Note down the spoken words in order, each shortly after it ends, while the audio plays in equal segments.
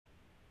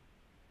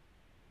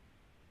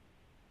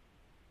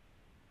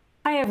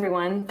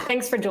everyone.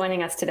 Thanks for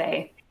joining us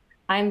today.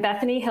 I'm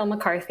Bethany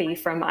Hill-McCarthy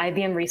from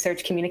IBM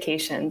Research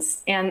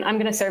Communications, and I'm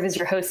going to serve as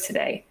your host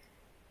today.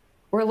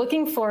 We're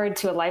looking forward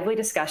to a lively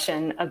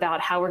discussion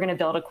about how we're going to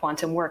build a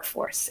quantum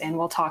workforce, and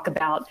we'll talk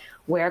about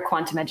where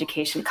quantum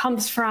education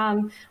comes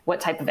from,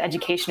 what type of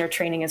education or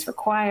training is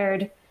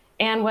required,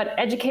 and what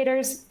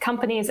educators,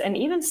 companies, and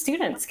even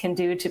students can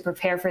do to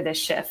prepare for this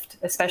shift,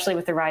 especially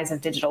with the rise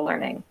of digital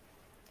learning.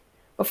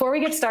 Before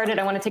we get started,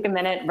 I want to take a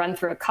minute, run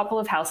through a couple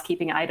of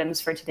housekeeping items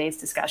for today's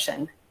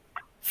discussion.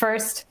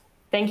 First,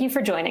 thank you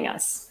for joining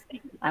us.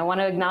 I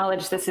want to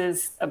acknowledge this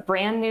is a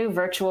brand new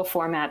virtual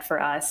format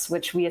for us,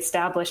 which we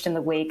established in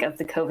the wake of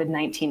the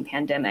COVID-19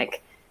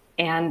 pandemic.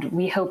 And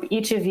we hope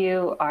each of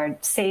you are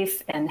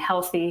safe and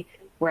healthy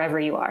wherever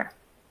you are.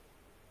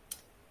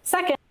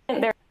 Second,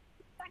 there's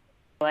a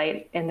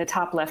highlight in the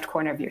top left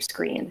corner of your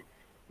screen.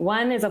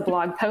 One is a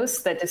blog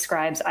post that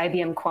describes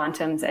IBM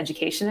Quantum's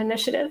education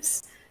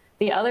initiatives.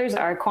 The others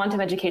are quantum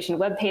education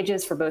web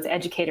pages for both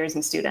educators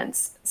and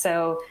students.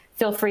 So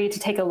feel free to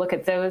take a look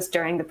at those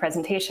during the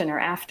presentation or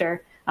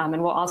after,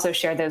 and we'll also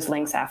share those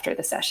links after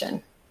the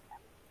session.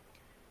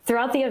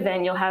 Throughout the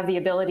event, you'll have the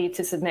ability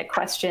to submit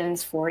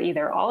questions for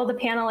either all of the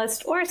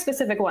panelists or a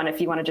specific one if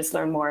you want to just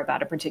learn more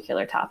about a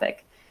particular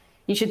topic.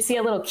 You should see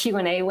a little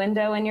Q&A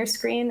window on your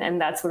screen,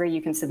 and that's where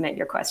you can submit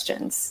your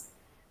questions.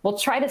 We'll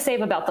try to save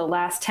about the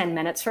last 10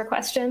 minutes for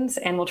questions,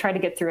 and we'll try to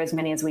get through as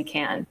many as we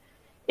can.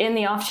 In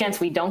the off chance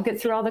we don't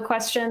get through all the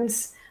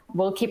questions,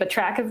 we'll keep a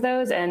track of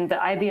those, and the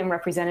IBM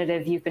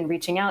representative you've been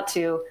reaching out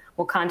to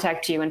will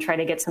contact you and try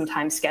to get some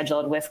time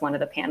scheduled with one of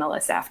the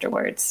panelists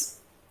afterwards.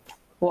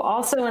 We'll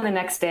also, on the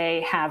next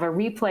day, have a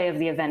replay of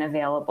the event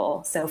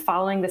available. So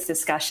following this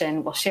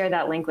discussion, we'll share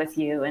that link with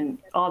you and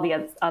all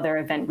the other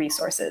event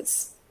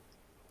resources.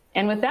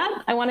 And with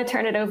that, I want to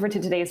turn it over to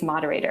today's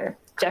moderator,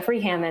 Jeffrey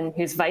Hammond,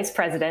 who's Vice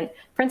President,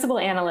 Principal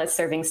Analyst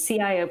Serving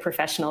CIO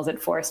Professionals at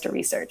Forrester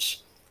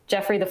Research.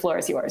 Jeffrey, the floor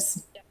is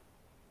yours.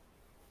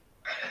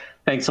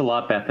 Thanks a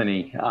lot,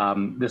 Bethany.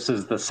 This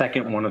is the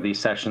second one of these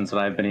sessions that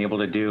I've been able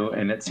to do,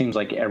 and it seems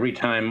like every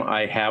time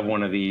I have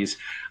one of these,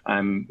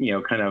 I'm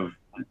kind of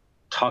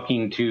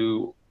talking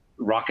to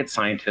rocket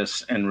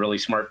scientists and really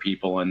smart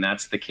people, and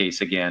that's the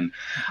case again.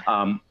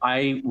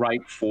 I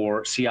write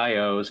for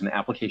CIOs and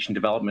application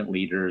development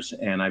leaders,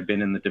 and I've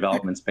been in the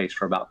development space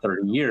for about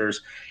 30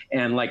 years.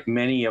 And like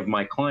many of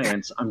my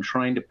clients, I'm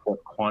trying to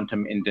put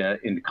quantum into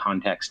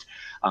context.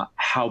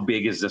 How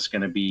big is this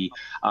going to be?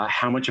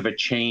 How much of a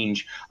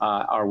change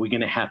are we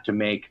going to have to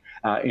make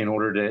in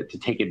order to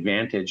take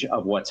advantage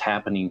of what's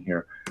happening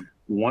here?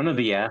 One of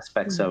the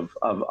aspects of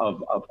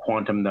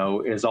quantum,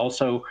 though, is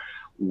also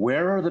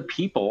where are the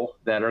people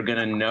that are going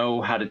to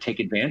know how to take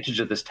advantage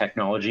of this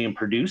technology and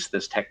produce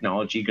this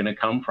technology going to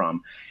come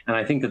from? And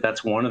I think that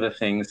that's one of the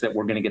things that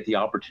we're going to get the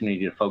opportunity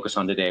to focus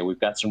on today. We've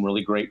got some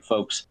really great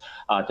folks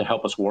to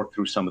help us work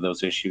through some of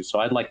those issues. So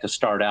I'd like to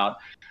start out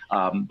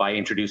by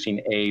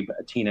introducing Abe,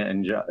 Tina,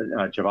 and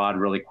Javad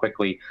really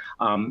quickly.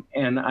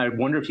 And I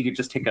wonder if you could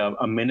just take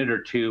a minute or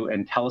two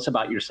and tell us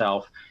about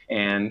yourself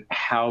and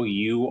how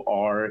you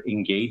are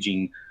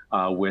engaging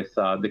with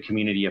the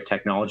community of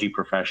technology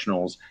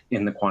professionals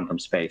in the quantum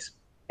space.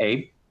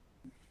 Abe?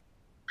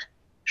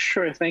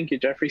 Sure, thank you,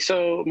 Jeffrey.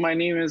 So my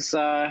name is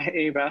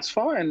Abe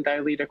Asfaw, and I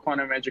lead a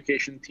quantum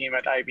education team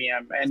at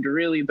IBM. And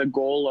really the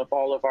goal of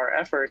all of our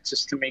efforts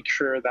is to make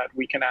sure that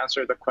we can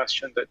answer the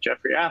question that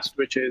Jeffrey asked,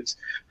 which is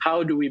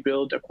how do we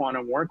build a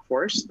quantum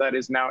workforce that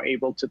is now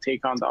able to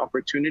take on the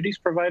opportunities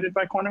provided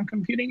by quantum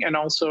computing and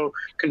also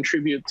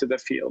contribute to the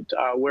field?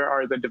 Where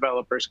are the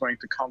developers going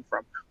to come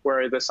from?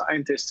 Where are the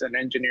scientists and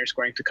engineers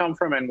going to come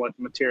from? And what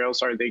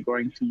materials are they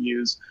going to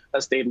use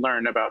as they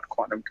learn about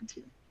quantum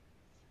computing?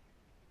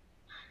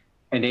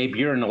 And Abe,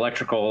 you're an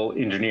electrical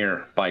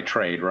engineer by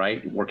trade,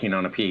 right? Working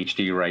on a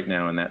PhD right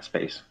now in that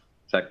space.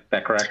 Is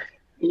that correct?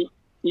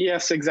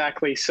 Yes,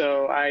 exactly.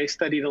 So I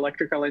studied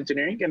electrical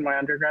engineering in my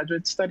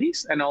undergraduate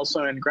studies, and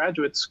also in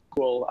graduate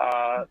school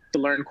to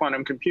learn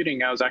quantum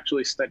computing. I was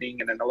actually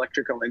studying in an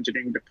electrical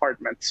engineering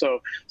department.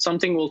 So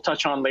something we'll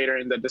touch on later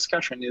in the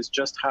discussion is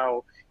just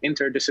how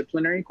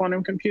interdisciplinary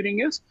quantum computing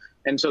is.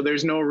 And so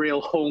there's no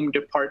real home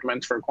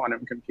department for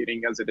quantum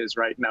computing as it is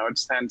right now. It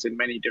stands in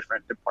many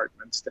different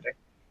departments today.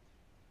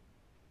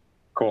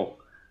 Cool.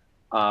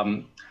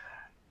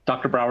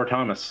 Dr.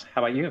 Brower-Thomas,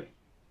 how about you?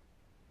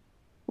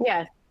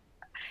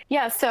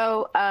 Yeah.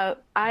 So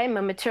I'm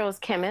a materials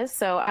chemist,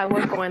 so I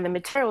work on the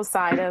materials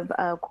side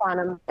of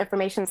quantum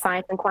information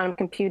science and quantum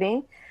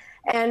computing.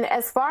 And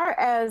as far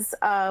as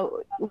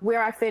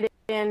where I fit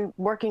in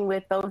working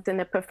with those in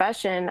the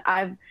profession,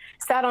 I've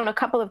sat on a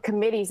couple of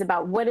committees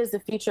about what does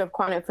the future of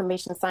quantum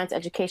information science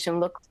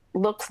education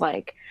looks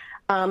like.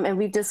 And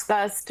we've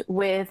discussed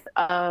with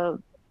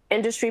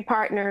industry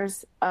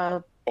partners,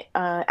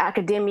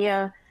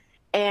 academia,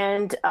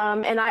 and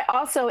I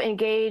also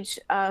engage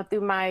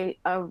through my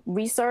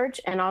research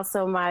and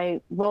also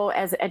my role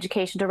as an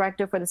education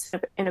director for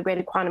the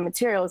Integrated Quantum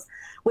Materials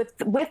with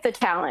the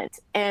talent.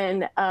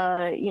 And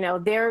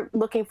they're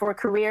looking for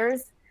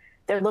careers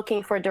they're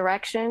looking for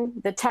direction.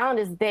 The talent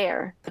is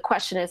there. The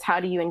question is, how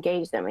do you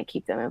engage them and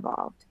keep them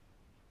involved?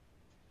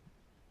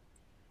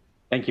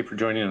 Thank you for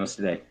joining us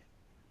today.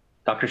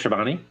 Dr.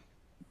 Shabani?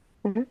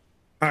 Mm-hmm.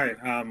 Hi,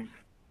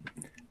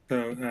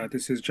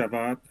 this is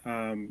Javad.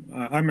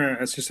 I'm an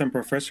assistant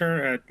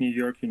professor at New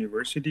York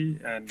University,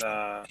 and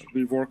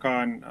we work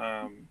on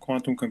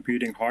quantum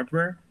computing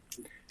hardware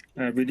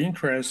with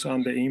interest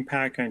on the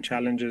impact and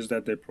challenges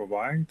that they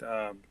provide.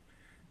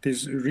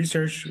 This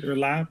research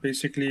lab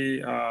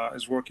basically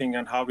is working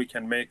on how we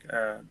can make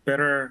a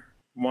better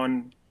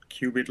 1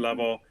 qubit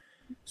level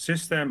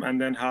system, and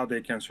then how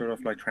they can sort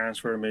of like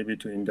transfer maybe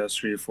to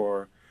industry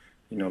for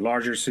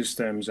larger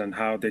systems, and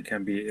how they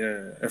can be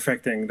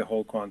affecting the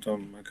whole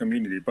quantum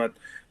community. But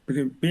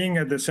being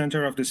at the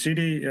center of the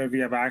city, we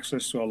have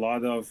access to a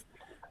lot of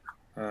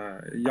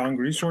young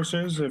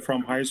resources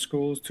from high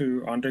schools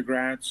to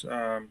undergrads.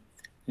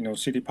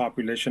 City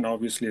population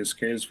obviously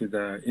scales with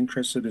the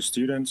interest of the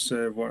students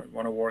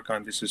want to work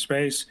on this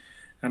space.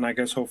 And I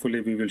guess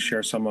hopefully we will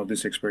share some of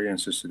these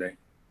experiences today.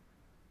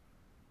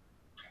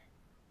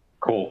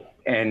 Cool.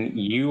 And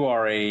you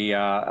are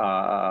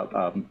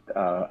a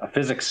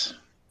physics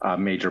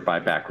major by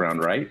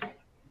background, right?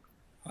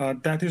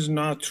 That is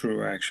not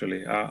true,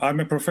 actually.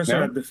 I'm a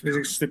professor at the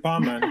physics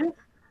department,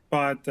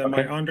 but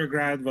my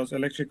undergrad was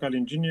electrical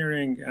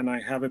engineering, and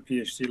I have a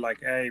PhD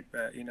like Abe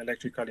in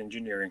electrical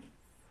engineering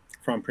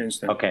from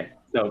Princeton. Okay,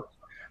 so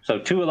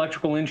 2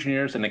 electrical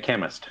engineers and a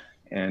chemist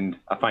and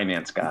a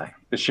finance guy.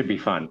 This should be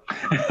fun.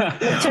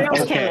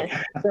 Okay.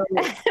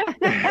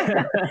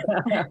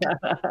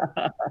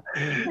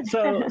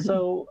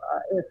 So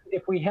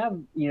if we have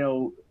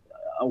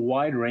a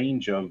wide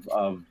range of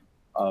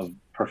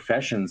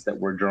professions that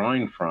we're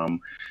drawing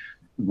from,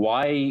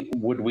 why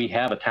would we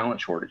have a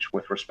talent shortage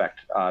with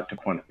respect to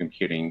quantum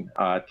computing?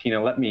 Tina,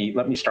 let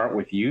me start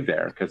with you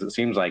there, because it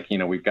seems like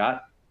we've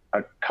got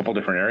a couple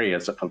different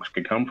areas that folks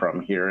could come from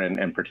here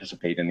and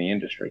participate in the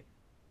industry.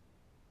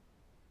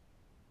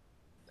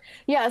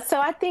 Yeah, so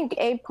I think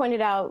Abe pointed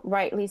out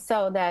rightly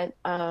so that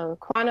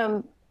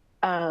quantum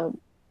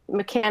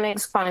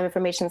mechanics, quantum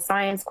information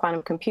science,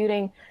 quantum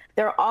computing,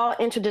 they're all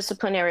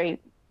interdisciplinary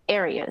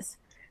areas.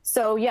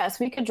 So yes,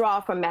 we could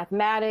draw from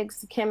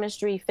mathematics,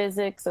 chemistry,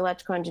 physics,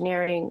 electrical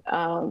engineering,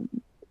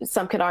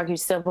 some could argue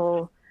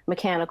civil,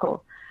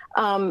 mechanical.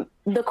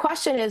 The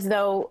question is,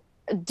 though,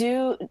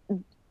 do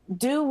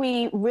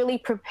we really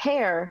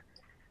prepare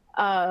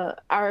our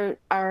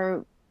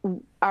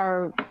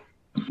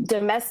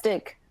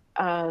domestic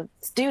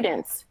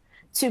students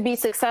to be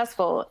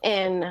successful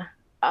in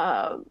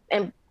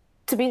the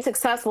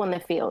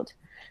field?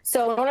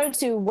 So in order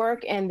to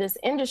work in this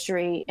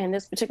industry, in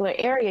this particular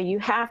area, you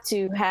have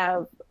to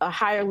have a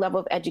higher level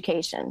of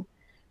education.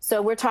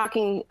 So we're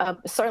talking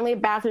certainly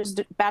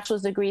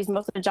bachelor's degrees.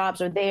 Most of the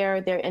jobs are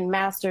there. They're in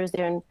masters.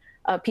 They're in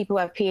people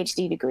who have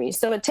PhD degrees.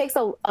 So it takes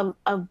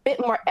a bit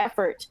more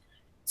effort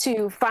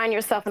to find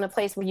yourself in a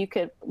place where you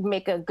could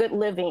make a good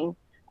living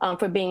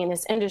for being in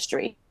this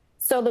industry.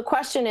 So the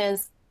question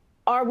is,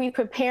 are we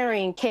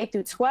preparing K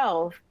through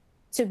 12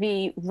 to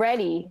be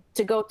ready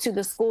to go to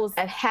the schools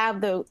that have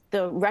the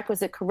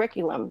requisite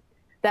curriculum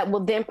that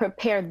will then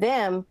prepare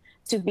them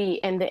to be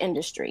in the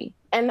industry?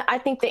 And I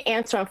think the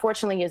answer,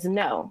 unfortunately, is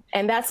no.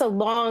 And that's a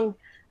long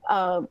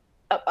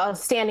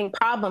standing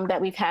problem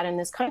that we've had in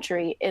this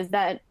country, is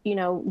that,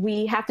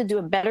 we have to do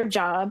a better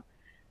job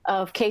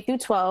of K through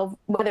 12,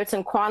 whether it's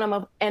in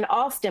quantum and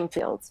all STEM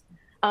fields.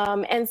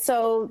 And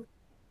so,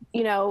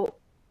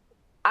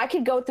 I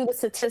could go through the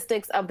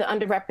statistics of the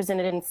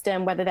underrepresented in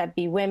STEM, whether that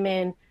be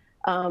women,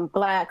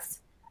 Blacks,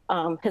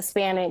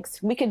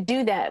 Hispanics. We could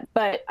do that.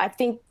 But I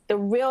think the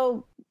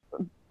real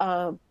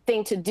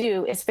thing to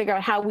do is figure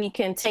out how we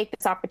can take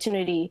this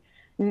opportunity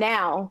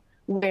now,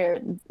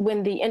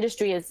 when the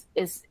industry is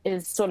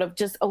sort of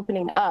just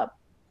opening up,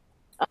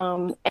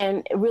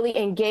 and really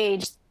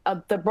engage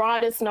the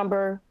broadest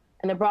number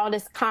and the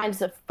broadest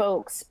kinds of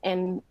folks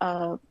in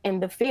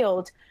the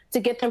field to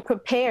get them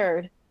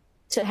prepared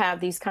to have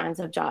these kinds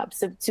of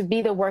jobs, to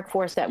be the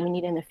workforce that we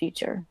need in the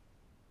future.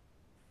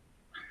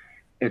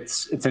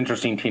 It's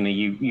interesting, Tina,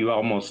 you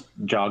almost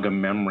jog a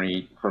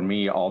memory for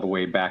me all the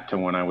way back to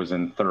when I was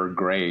in 3rd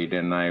grade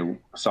and I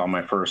saw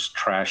my first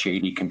Trash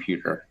 80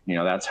 computer.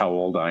 That's how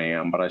old I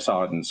am, but I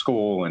saw it in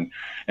school, and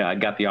I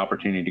got the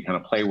opportunity to kind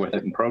of play with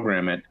it and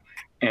program it.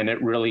 And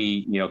it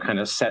really,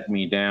 kind of set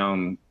me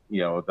down,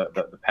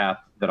 the path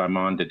that I'm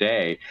on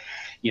today.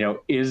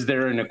 Is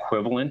there an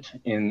equivalent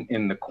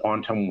in the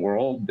quantum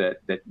world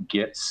that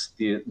gets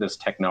this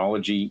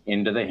technology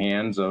into the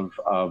hands of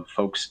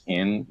folks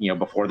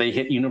before they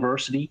hit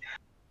university,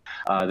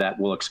 that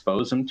will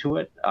expose them to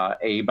it?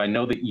 Abe, I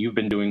know that you've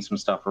been doing some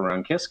stuff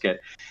around Qiskit,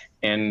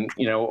 and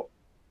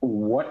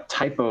what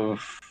type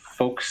of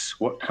folks,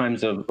 what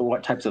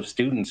types of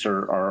students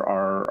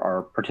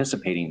are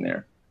participating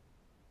there?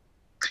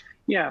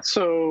 Yeah,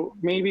 so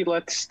maybe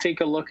let's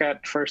take a look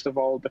at, first of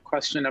all, the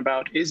question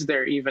about, is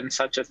there even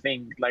such a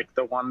thing like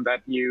the one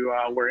that you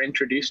were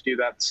introduced to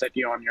that set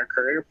you on your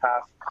career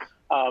path?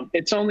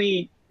 It's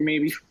only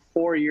maybe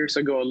 4 years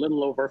ago, a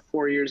little over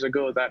 4 years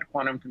ago, that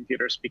quantum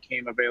computers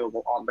became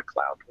available on the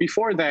cloud.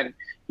 Before then,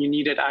 you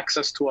needed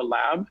access to a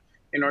lab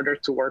in order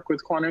to work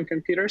with quantum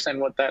computers. And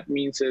what that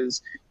means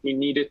is you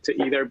needed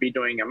to either be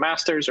doing a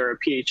master's or a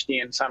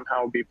PhD and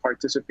somehow be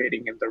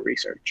participating in the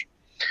research.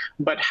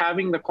 But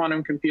having the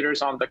quantum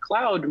computers on the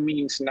cloud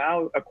means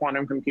now a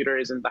quantum computer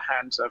is in the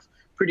hands of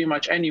pretty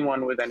much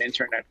anyone with an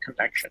internet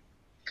connection.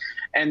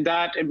 And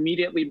that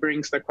immediately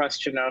brings the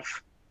question of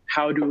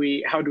how do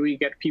we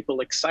get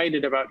people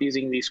excited about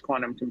using these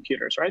quantum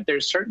computers, right?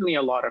 There's certainly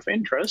a lot of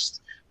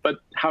interest, but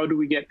how do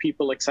we get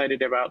people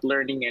excited about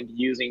learning and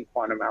using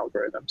quantum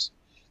algorithms?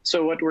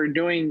 So what we're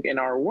doing in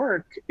our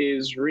work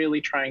is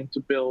really trying to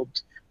build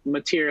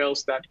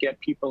materials that get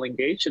people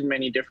engaged in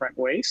many different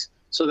ways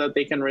so that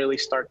they can really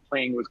start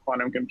playing with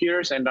quantum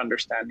computers and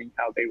understanding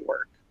how they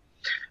work.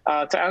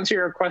 To answer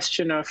your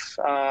question of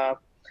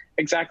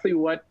exactly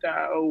what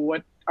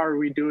are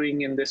we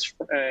doing in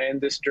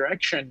this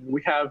direction,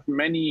 we have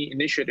many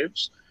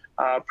initiatives.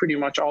 Pretty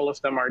much all of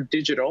them are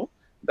digital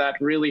that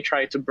really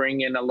try to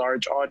bring in a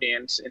large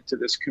audience into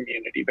this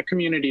community. The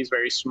community is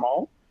very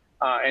small,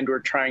 and we're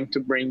trying to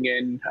bring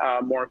in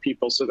more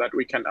people so that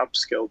we can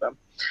upskill them.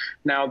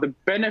 Now, the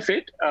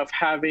benefit of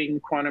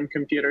having quantum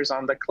computers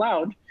on the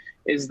cloud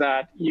is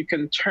that you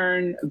can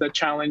turn the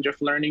challenge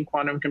of learning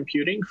quantum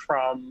computing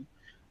from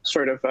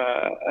sort of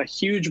a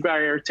huge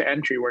barrier to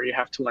entry where you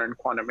have to learn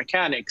quantum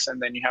mechanics and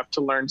then you have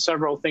to learn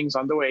several things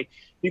on the way.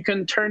 You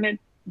can turn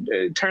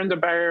the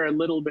barrier a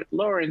little bit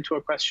lower into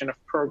a question of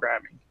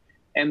programming.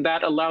 And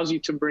that allows you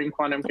to bring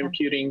quantum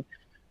computing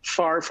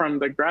far from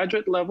the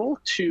graduate level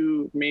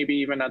to maybe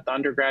even at the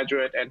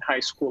undergraduate and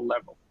high school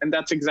level. And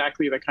that's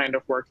exactly the kind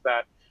of work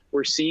that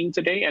we're seeing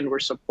today and we're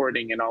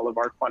supporting in all of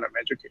our quantum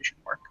education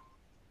work.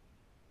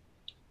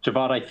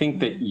 Javad, I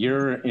think that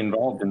you're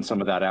involved in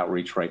some of that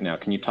outreach right now.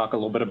 Can you talk a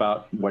little bit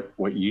about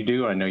what you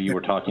do? I know you were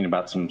talking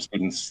about some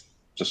students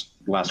just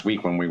last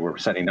week when we were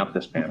setting up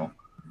this panel.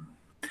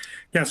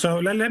 Yeah, so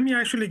let me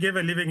actually give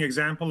a living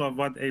example of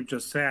what Abe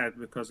just said,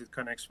 because it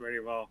connects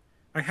very well.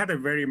 I had a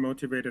very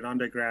motivated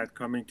undergrad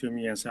coming to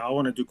me and say, I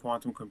want to do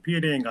quantum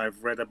computing.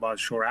 I've read about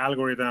Shor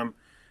algorithm.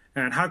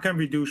 And how can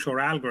we do Shor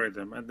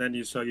algorithm? And then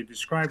you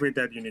describe it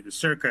that you need a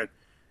circuit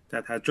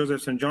that has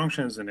Josephson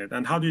junctions in it.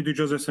 And how do you do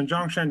Josephson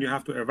junction? You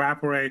have to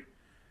evaporate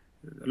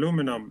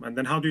aluminum. And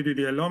then how do you do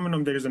the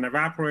aluminum? There is an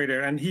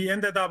evaporator. And he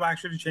ended up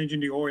actually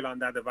changing the oil on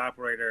that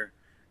evaporator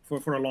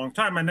for a long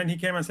time. And then he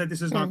came and said,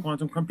 this is not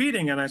quantum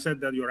computing. And I said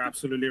that you're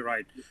absolutely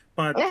right.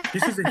 But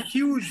this is a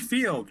huge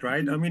field,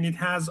 right? I mean, it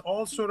has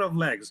all sort of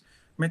legs: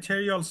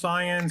 material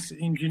science,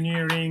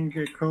 engineering,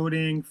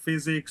 coding,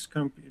 physics,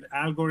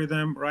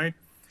 algorithm, right?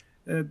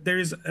 There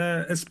is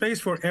a space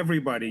for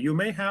everybody. You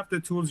may have the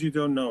tools, you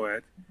don't know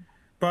it.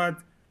 But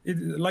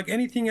like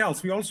anything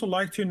else, we also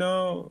like to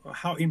know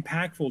how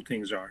impactful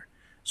things are.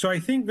 So I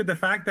think with the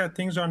fact that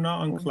things are now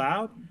on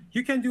cloud,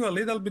 you can do a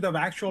little bit of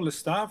actual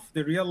stuff,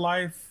 the real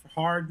life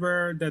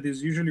hardware that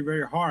is usually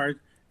very hard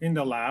in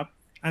the lab.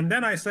 And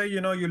then I say, you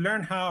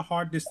learn how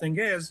hard this thing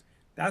is.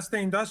 That's the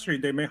industry.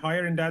 They may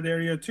hire in that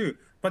area too.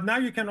 But now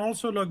you can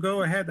also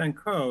go ahead and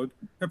code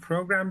a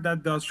program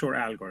that does Shor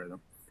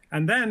algorithm.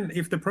 And then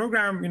if the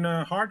program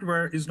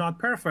hardware is not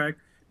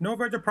perfect, know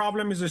where the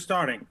problem is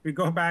starting. We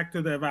go back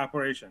to the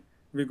evaporation.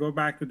 We go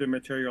back to the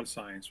material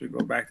science. We go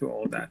back to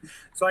all that.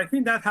 So I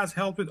think that has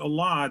helped it a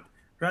lot,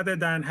 rather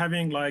than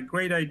having like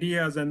great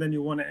ideas and then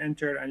you want to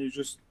enter and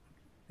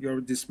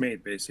you're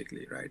dismayed,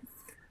 basically, right?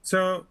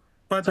 So,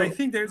 but I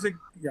think there's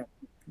yeah.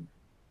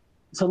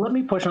 So let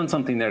me push on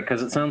something there,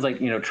 because it sounds like,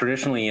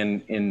 traditionally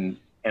in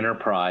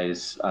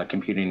enterprise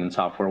computing and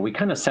software, we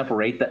kind of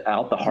separate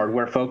out the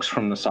hardware folks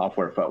from the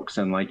software folks.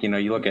 And like, you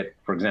look at,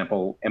 for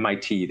example,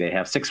 MIT, they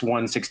have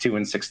 6.1, 6.2,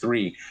 and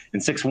 6.3. And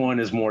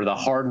 6.1 is more the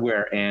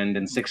hardware end,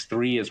 and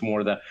 6.3 is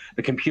more the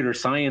computer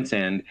science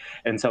end.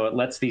 And so it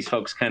lets these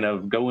folks kind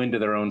of go into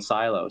their own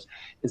silos.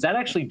 Is that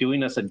actually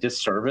doing us a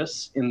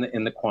disservice in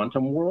the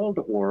quantum world?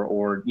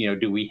 Or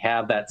do we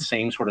have that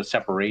same sort of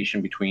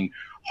separation between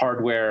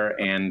hardware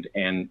and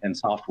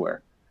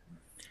software?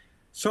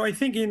 So I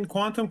think in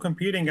quantum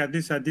computing at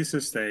this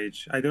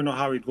stage, I don't know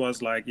how it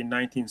was like in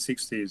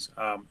 1960s.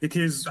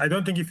 I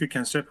don't think if you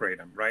can separate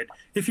them, right?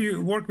 If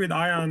you work with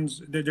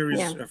ions, there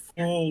is a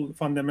full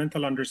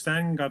fundamental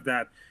understanding of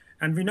that.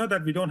 And we know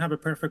that we don't have a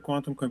perfect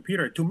quantum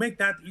computer. To make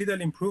that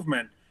little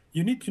improvement,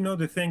 you need to know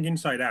the thing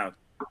inside out,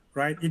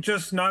 right? It's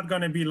just not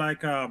going to be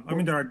like, I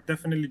mean, there are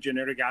definitely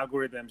generic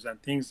algorithms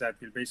and things that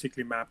will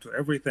basically map to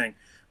everything.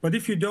 But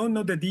if you don't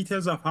know the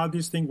details of how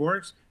this thing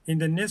works, in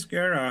the NISQ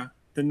era,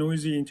 the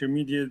noisy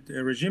intermediate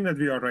regime that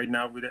we are right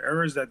now, with the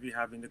errors that we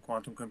have in the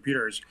quantum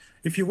computers,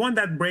 if you want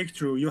that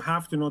breakthrough, you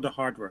have to know the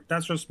hardware.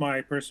 That's just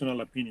my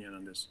personal opinion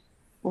on this.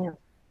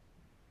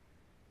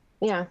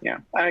 Yeah,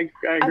 I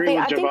agree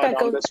with Javad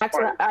on this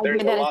part.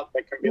 There's a lot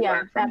that can be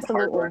learned from the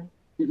hardware.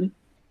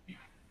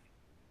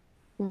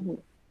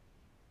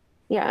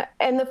 Yeah,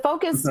 and the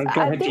focus,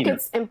 I think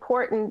it's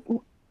important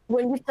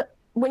when you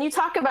when you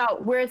talk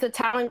about where's the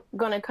talent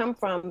going to come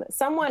from,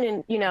 someone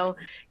in,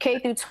 K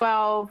through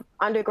 12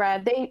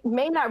 undergrad, they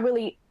may not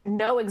really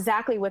know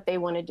exactly what they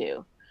want to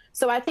do.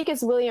 So I think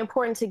it's really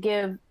important to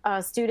give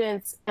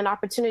students an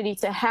opportunity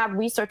to have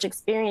research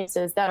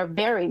experiences that are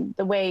varied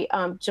the way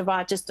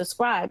Javad just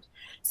described.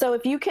 So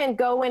if you can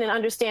go in and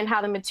understand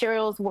how the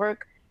materials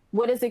work,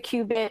 what is a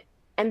qubit,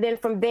 and then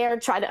from there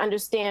try to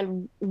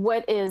understand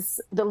what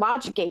is the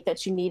logic gate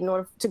that you need in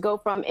order to go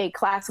from a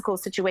classical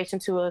situation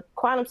to a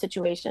quantum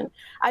situation.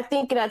 I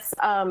think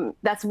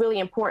that's really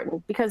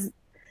important because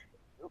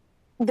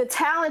the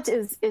talent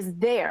is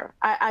there.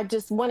 I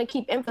just want to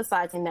keep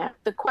emphasizing that.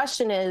 The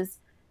question is,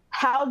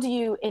 how do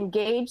you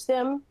engage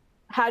them?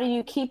 How do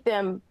you keep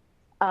them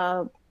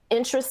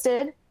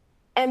interested?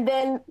 And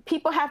then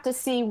people have to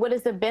see what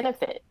is the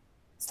benefit.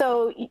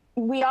 So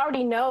we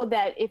already know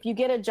that if you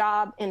get a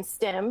job in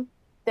STEM,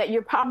 that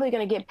you're probably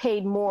going to get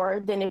paid more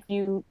than if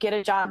you get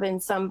a job in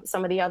some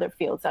of the other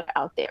fields that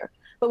are out there.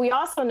 But we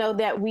also know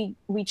that we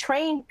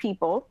train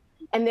people,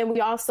 and then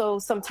we also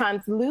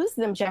sometimes lose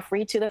them,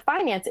 Jeffrey, to the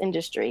finance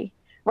industry,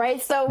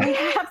 right? So we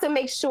have to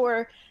make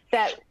sure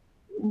that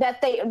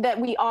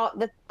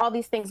all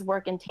these things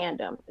work in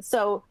tandem.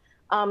 So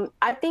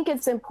I think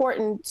it's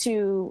important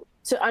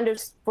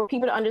for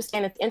people to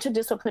understand it's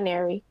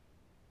interdisciplinary.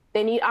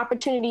 They need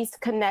opportunities to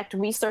connect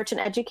research and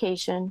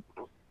education.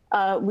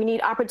 We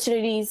need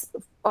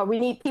we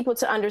need people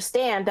to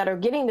understand that are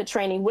getting the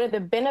training, what are the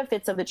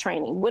benefits of the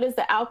training? What is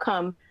the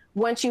outcome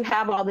once you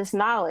have all this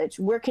knowledge?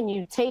 Where can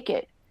you take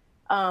it?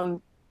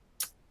 And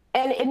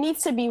it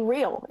needs to be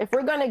real. If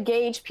we're going to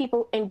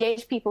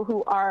engage people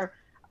who are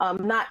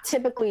not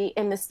typically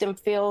in the STEM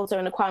fields or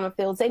in the quantum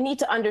fields, they need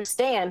to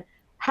understand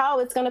how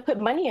it's going to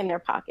put money in their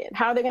pocket,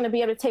 how they're going to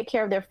be able to take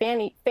care of their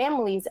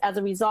families as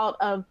a result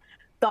of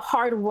the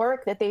hard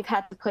work that they've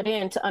had to put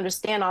in to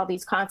understand all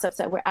these concepts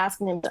that we're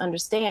asking them to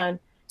understand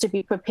to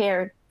be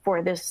prepared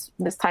for this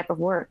type of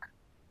work.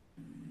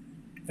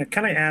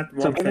 Can I add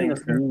one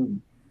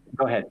thing?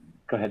 Go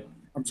ahead.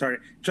 I'm sorry.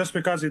 Just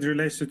because it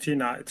relates to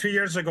Tina. 3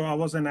 years ago, I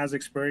wasn't as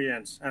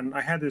experienced. And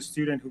I had a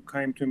student who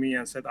came to me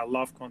and said, I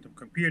love quantum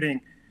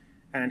computing.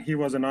 And he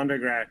was an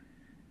undergrad.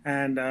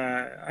 And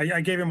I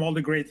gave him all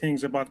the great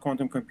things about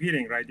quantum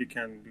computing, right? You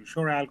can do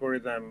Shor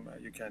algorithm,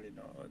 you can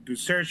do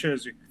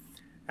searches.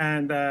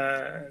 And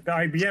the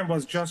IBM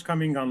was just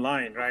coming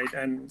online, right?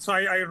 And so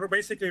I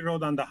basically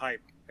wrote on the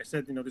hype. I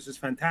said, this is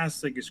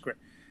fantastic, it's great.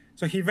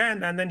 So he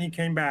went, and then he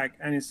came back,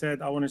 and he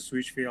said, I want to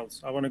switch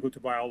fields. I want to go to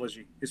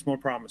biology. It's more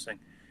promising.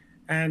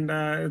 And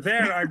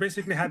there, I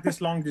basically had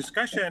this long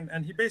discussion,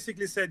 and he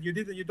basically said,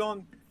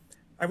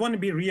 I want to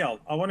be real.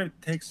 I want to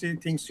take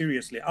things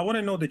seriously. I want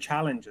to know the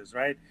challenges,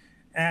 right?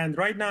 And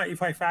right now,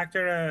 if I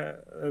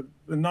factor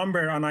the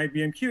number on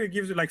IBM Q, it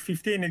gives you like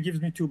 15, it gives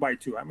me 2 by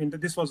 2. I mean,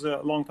 this was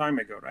a long time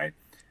ago, right?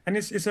 And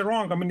it's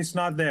wrong. I mean, it's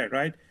not there,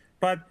 right?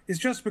 But it's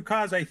just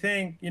because I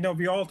think,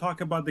 we all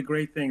talk about the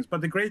great things,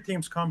 but the great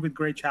things come with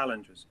great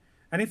challenges.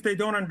 And if they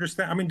don't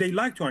understand, I mean, they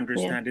like to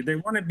understand it. They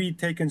want to be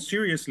taken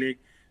seriously.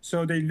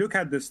 So they look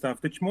at this stuff.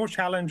 The more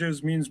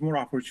challenges means more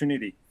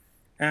opportunity.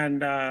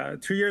 And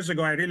 3 years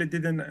ago, I really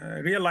didn't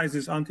realize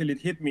this until it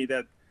hit me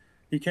that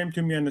he came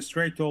to me and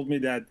straight told me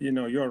that,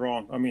 you're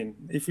wrong. I mean,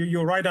 if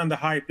you're right on the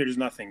hype, there is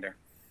nothing there.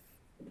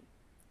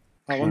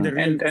 I want the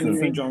real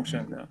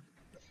conjunction. Yeah.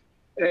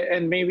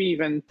 And maybe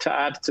even to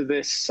add to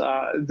this,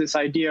 this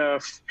idea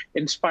of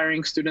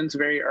inspiring students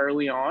very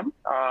early on,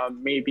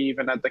 maybe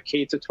even at the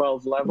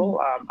K-12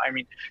 level. I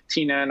mean,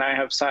 Tina and I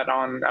have sat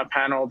on a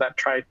panel that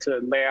tried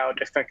to lay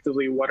out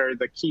effectively what are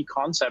the key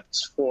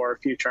concepts for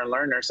future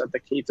learners at the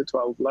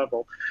K-12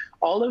 level.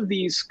 All of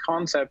these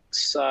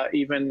concepts,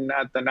 even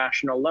at the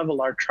national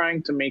level, are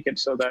trying to make it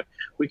so that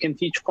we can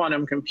teach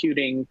quantum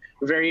computing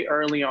very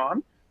early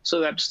on, so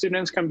that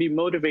students can be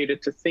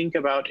motivated to think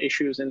about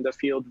issues in the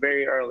field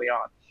very early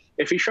on.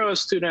 If you show a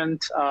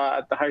student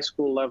at the high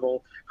school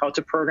level how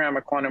to program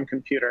a quantum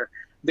computer,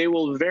 they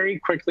will very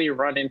quickly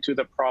run into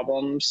the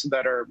problems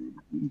that are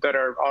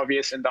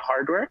obvious in the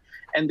hardware,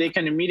 and they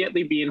can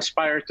immediately be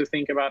inspired to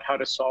think about how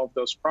to solve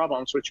those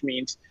problems, which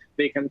means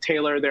they can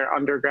tailor their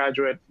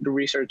undergraduate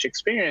research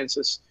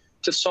experiences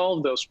to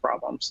solve those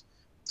problems.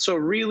 So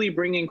really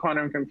bringing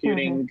quantum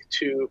computing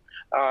to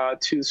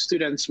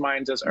students'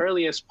 minds as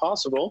early as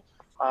possible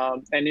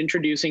and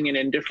introducing it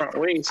in different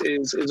ways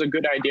is a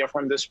good idea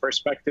from this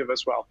perspective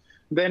as well.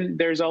 Then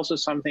there's also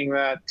something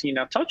that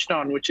Tina touched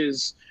on, which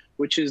is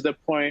the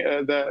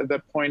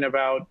point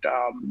about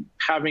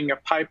having a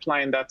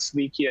pipeline that's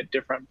leaky at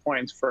different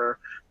points for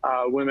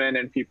women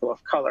and people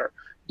of color.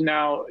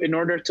 Now, in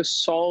order to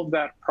solve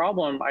that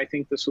problem, I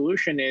think the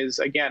solution is,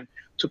 again,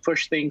 to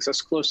push things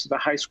as close to the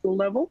high school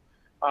level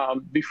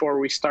before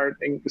we start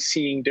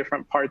seeing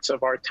different parts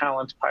of our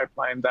talent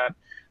pipeline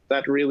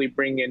that really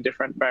bring in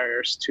different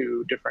barriers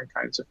to different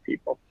kinds of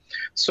people.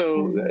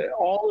 So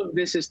all of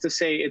this is to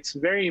say it's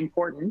very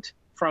important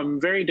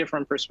from very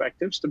different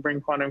perspectives to bring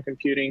quantum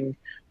computing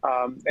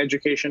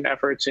education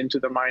efforts into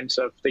the minds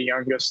of the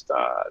youngest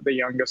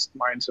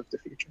minds of the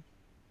future.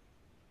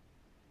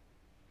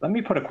 Let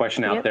me put a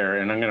question out there,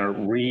 and I'm going to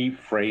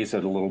rephrase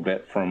it a little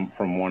bit from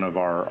one of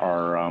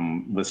our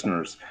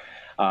listeners.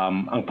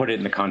 I'll put it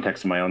in the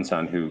context of my own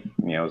son, who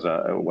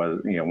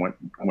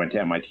went to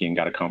MIT and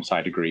got a comp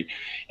sci degree.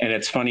 And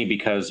it's funny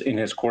because in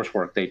his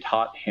coursework they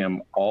taught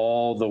him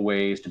all the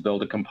ways to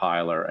build a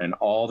compiler and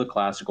all the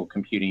classical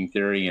computing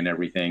theory and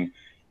everything.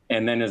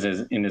 And then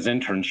in his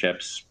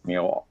internships,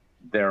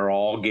 they're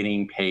all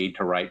getting paid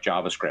to write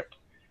JavaScript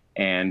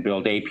and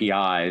build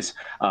APIs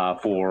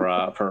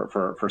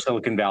for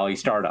Silicon Valley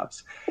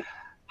startups.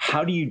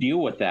 How do you deal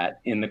with that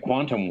in the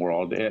quantum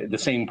world? The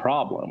same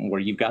problem where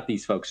you've got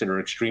these folks that are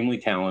extremely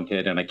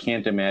talented, and I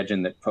can't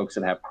imagine that folks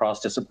that have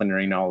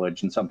cross-disciplinary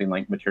knowledge in something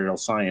like material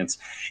science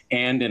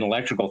and in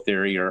electrical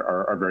theory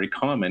are very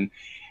common.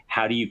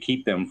 How do you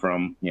keep them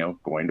from,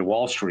 going to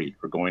Wall Street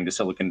or going to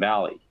Silicon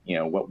Valley?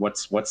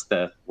 What's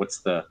the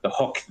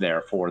hook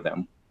there for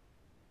them?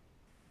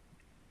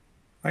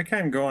 I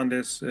can go on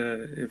this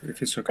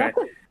if it's okay.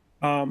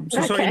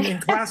 So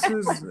in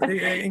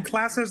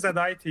classes that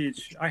I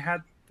teach, I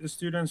had the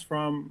students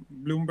from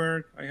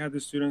Bloomberg, I had the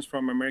students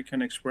from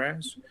American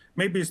Express.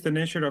 Maybe it's the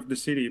nature of the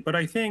city, but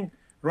I think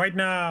right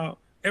now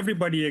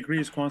everybody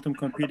agrees quantum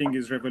computing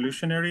is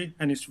revolutionary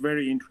and it's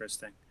very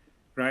interesting,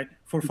 right?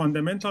 For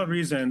fundamental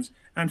reasons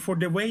and for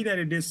the way that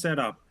it is set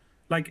up.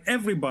 Like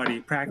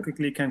everybody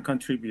practically can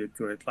contribute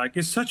to it. Like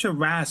it's such a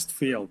vast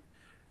field.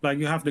 Like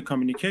you have the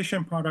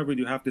communication part of it,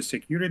 you have the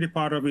security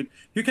part of it.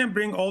 You can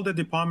bring all the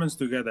departments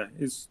together.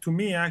 To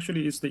me,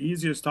 actually, it's the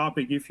easiest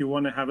topic if you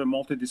want to have a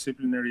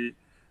multidisciplinary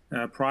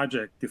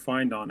project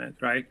defined on it,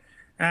 right?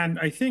 And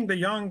I think the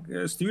young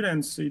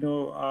students,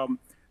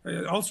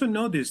 also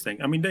know this thing.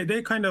 I mean,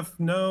 they kind of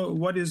know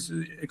what is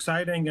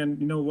exciting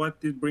and what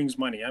it brings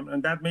money.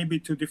 And that may be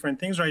two different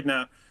things right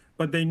now,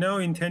 but they know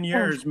in 10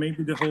 years,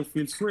 maybe the whole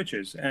field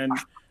switches. And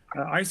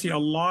I see a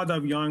lot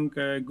of young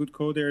good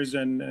coders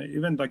and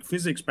even like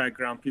physics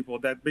background people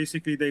that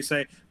basically they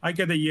say, I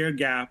get a year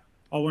gap.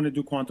 I want to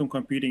do quantum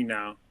computing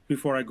now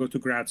before I go to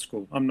grad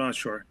school. I'm not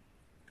sure.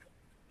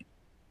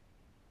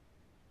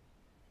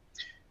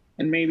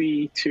 And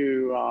maybe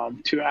to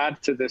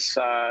add to this,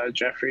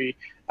 Jeffrey,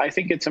 I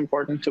think it's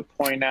important to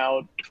point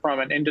out from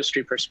an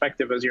industry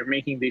perspective, as you're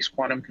making these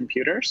quantum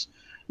computers,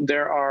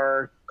 there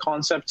are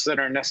concepts that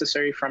are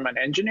necessary from an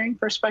engineering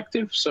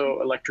perspective.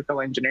 So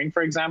electrical engineering,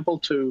 for example,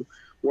 to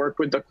work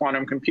with the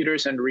quantum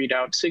computers and read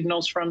out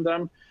signals from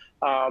them.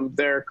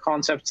 There are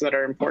concepts that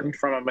are important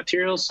from a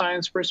materials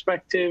science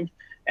perspective.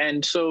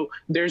 And so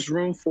there's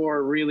room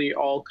for really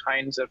all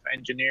kinds of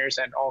engineers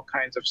and all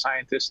kinds of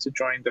scientists to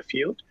join the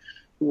field.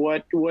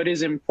 What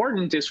is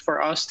important is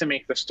for us to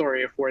make the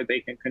story of where they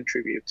can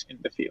contribute in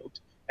the field.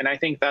 And I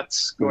think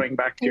that's going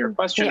back to your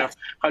question of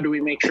how do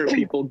we make sure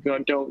people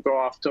don't go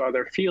off to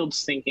other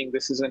fields thinking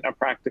this isn't a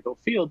practical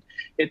field.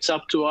 It's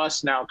up to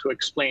us now to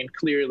explain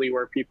clearly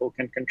where people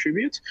can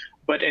contribute.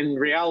 But in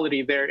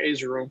reality, there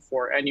is room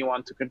for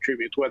anyone to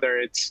contribute, whether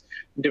it's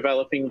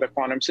developing the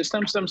quantum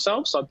systems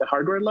themselves at the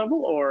hardware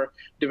level or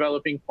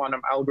developing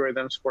quantum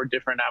algorithms for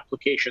different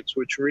applications,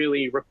 which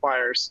really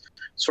requires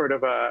sort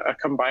of a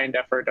combined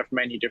effort of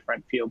many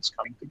different fields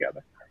coming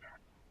together.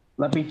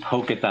 Let me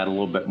poke at that a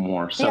little bit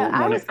more. So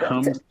when it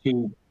comes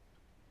to,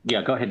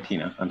 go ahead,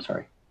 Tina. I'm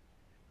sorry.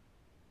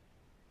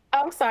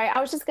 I'm sorry.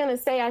 I was just going to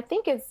say, I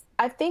think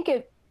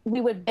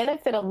we would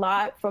benefit a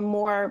lot from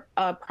more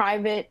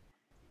private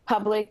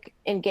public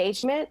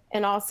engagement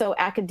and also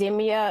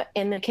academia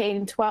in the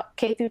K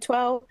through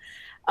 12.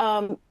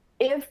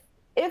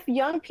 If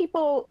young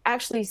people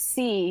actually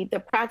see the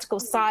practical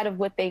side of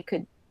what they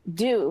could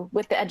do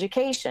with the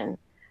education,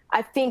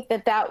 I think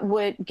that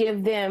would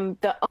give them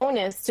the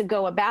onus to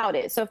go about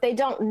it. So if they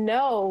don't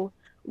know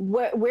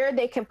where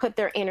they can put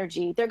their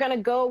energy, they're going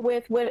to go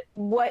with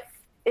what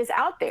is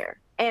out there.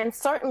 And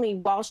certainly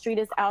Wall Street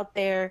is out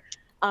there,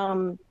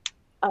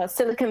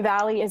 Silicon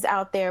Valley is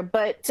out there.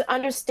 But to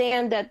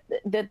understand that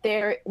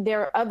there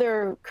are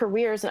other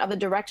careers and other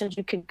directions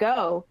you could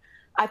go,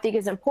 I think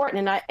is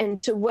important.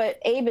 And to what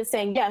Abe is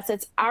saying, yes,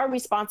 it's our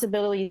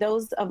responsibility,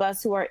 those of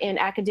us who are in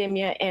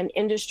academia and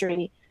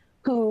industry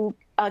who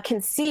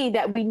can see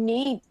that we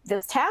need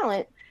this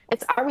talent.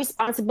 It's our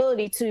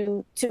responsibility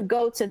to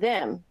go to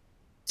them,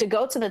 to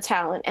go to the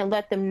talent and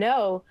let them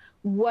know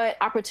what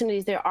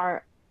opportunities there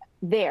are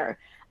there.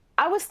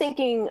 I was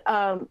thinking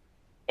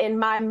in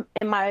my,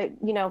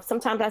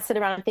 sometimes I sit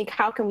around and think,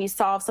 how can we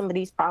solve some of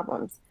these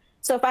problems?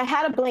 So if I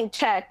had a blank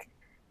check,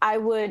 I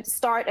would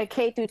start a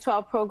K through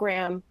 12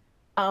 program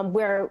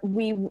where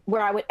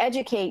I would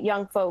educate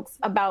young folks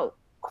about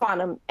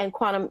quantum and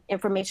quantum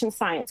information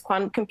science,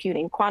 quantum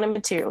computing, quantum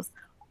materials,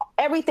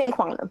 everything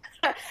quantum,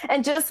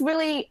 and just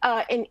really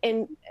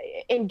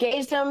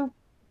engage them,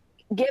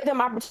 give them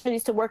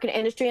opportunities to work in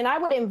industry. And I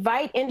would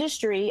invite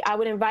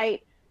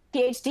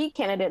PhD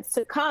candidates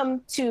to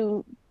come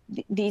to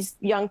these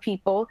young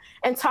people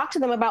and talk to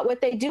them about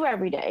what they do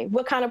every day,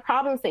 what kind of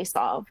problems they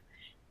solve,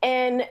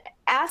 and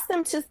ask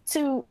them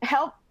to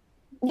help,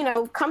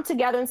 come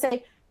together and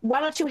say,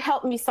 why don't you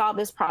help me solve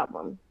this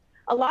problem?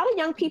 A lot of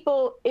young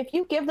people, if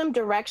you give them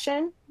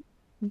direction,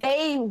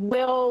 they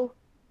will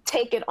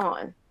take it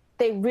on.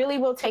 They really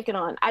will take it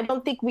on. I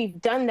don't think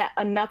we've done that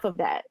enough of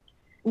that,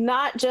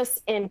 not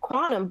just in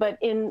quantum, but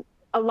in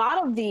a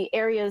lot of the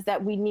areas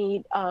that we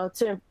need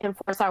to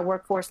enforce our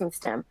workforce in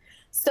STEM.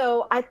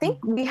 So I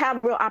think we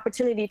have real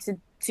opportunity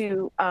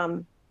to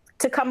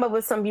come up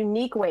with some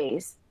unique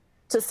ways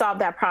to solve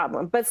that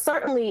problem. But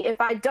certainly,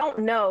 if I don't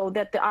know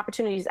that the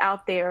opportunity is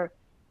out there,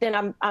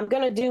 then I'm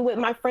going to do what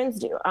my friends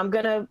do. I'm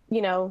going to,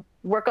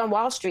 work on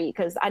Wall Street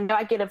because I know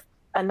I get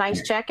a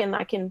nice check and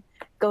I can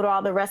go to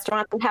all the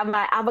restaurants and have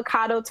my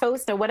avocado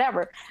toast or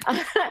whatever, and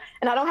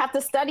I don't have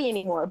to study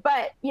anymore.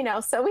 But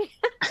so we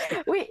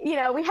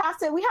have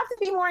to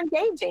be more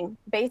engaging,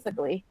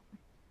 basically.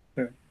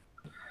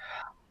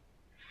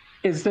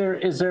 Is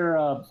there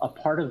a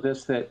part of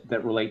this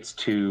that relates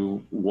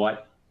to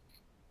what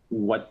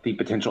the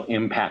potential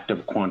impact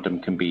of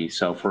quantum can be?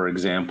 So, for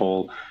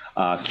example,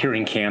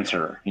 curing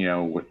cancer,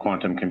 with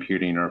quantum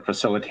computing, or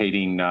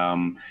facilitating,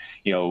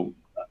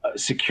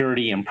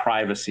 security and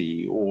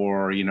privacy,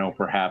 or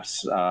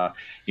perhaps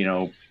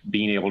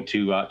being able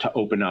to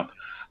open up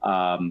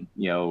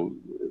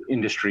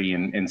industry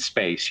and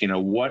space.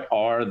 What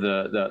are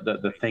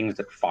the things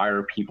that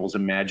fire people's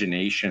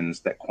imaginations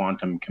that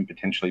quantum can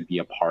potentially be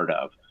a part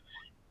of?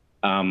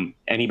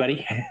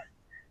 Anybody?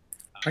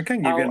 I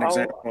can give you an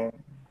example.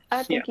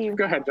 Thank you.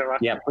 Go ahead, Javad.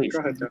 Yeah, please. Go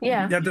ahead, Javad.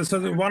 Yeah.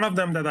 So one of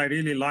them that I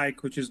really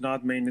like, which is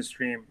not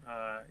mainstream,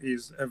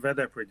 is a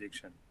weather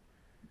prediction.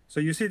 So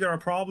you see, there are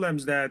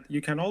problems that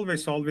you can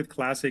always solve it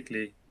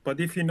classically, but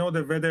if you know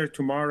the weather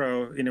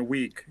tomorrow in a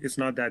week, it's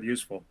not that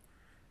useful.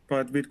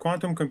 But with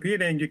quantum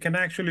computing, you can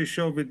actually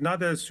show, with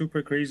not a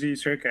super crazy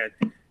circuit,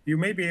 you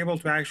may be able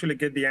to actually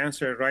get the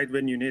answer right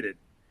when you need it.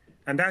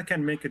 And that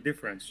can make a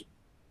difference.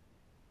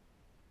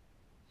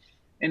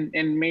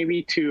 And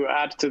maybe to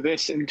add to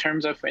this, in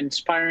terms of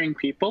inspiring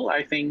people,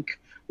 I think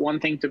one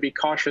thing to be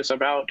cautious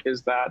about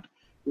is that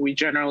we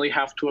generally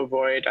have to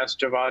avoid, as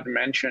Javad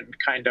mentioned,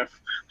 kind of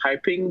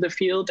hyping the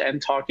field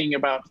and talking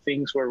about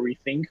things where we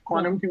think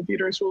quantum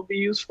computers will be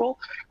useful,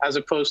 as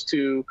opposed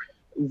to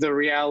the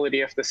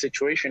reality of the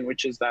situation,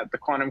 which is that the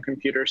quantum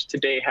computers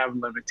today have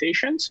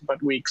limitations,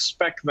 but we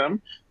expect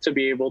them to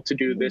be able to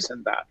do this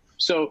and that.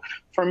 So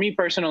for me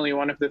personally,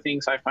 one of the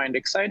things I find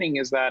exciting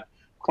is that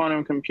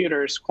quantum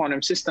computers,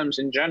 quantum systems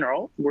in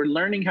general, we're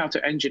learning how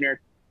to engineer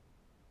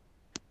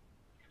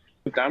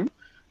them,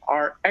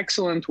 are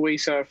excellent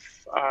ways of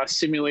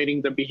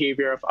simulating the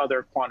behavior of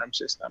other quantum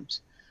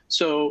systems.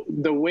 So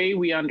the way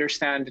we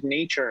understand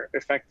nature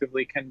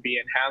effectively can be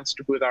enhanced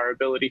with our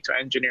ability to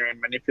engineer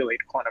and manipulate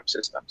quantum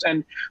systems.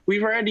 And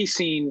we've already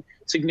seen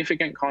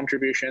significant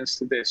contributions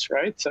to this,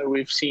 right? So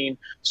we've seen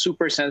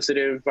super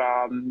sensitive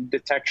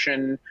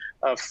detection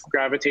of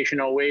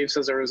gravitational waves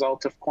as a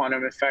result of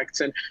quantum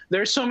effects. And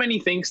there's so many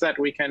things that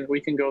we can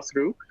go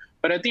through.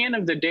 But at the end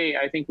of the day,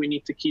 I think we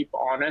need to keep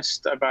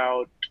honest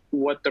about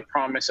what the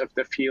promise of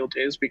the field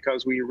is,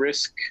 because we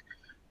risk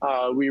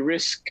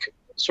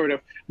sort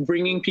of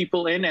bringing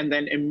people in and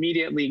then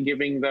immediately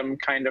giving them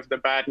kind of the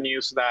bad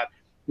news that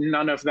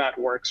none of that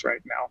works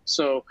right now.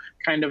 So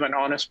kind of an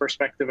honest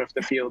perspective of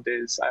the field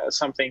is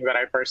something that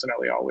I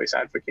personally always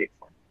advocate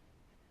for.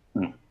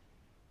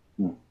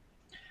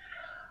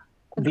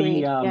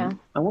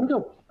 I want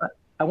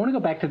to go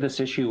back to this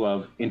issue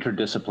of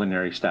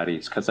interdisciplinary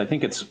studies, because I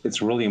think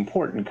it's really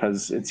important,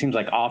 because it seems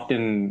like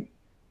often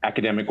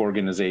academic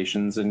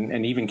organizations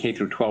and even K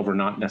through 12 are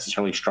not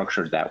necessarily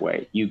structured that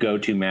way. You go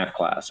to math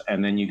class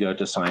and then you go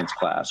to science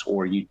class,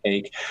 or you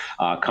take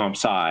comp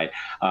sci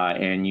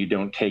and you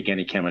don't take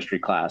any chemistry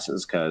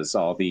classes because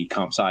all the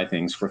comp sci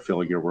things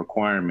fulfill your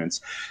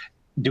requirements.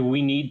 Do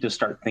we need to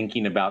start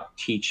thinking about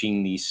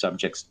teaching these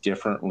subjects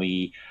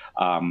differently?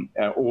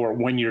 Or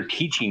when you're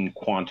teaching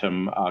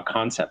quantum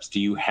concepts, do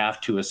you have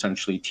to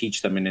essentially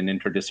teach them in an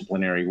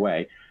interdisciplinary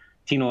way?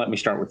 Tina, let me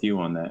start with you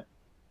on that.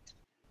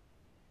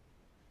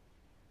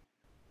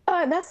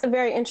 That's a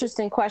very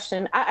interesting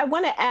question. I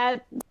want to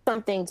add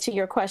something to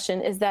your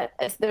question, is that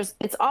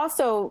it's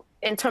also,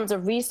 in terms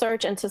of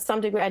research and to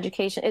some degree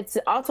education, it's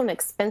also an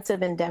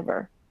expensive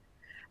endeavor.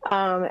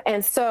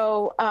 And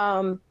so,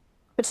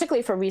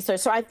 particularly for research.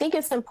 So I think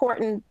it's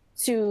important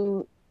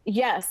to,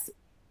 yes,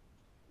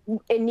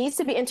 it needs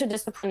to be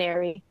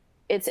interdisciplinary.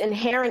 It's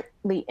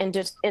inherently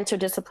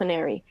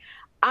interdisciplinary.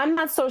 I'm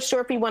not so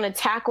sure if we want to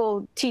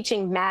tackle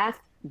teaching math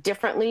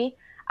differently.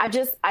 I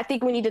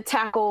think we need to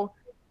tackle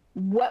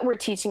what we're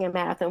teaching in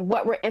math and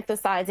what we're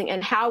emphasizing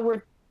and how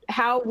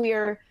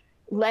we're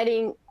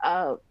letting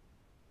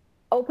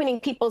opening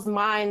people's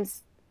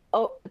minds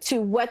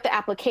to what the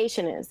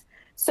application is.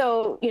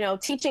 So,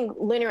 teaching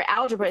linear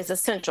algebra is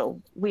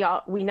essential. We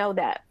know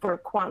that for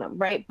quantum,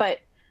 right? But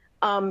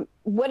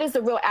what is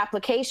the real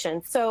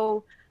application?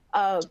 So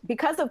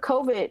because of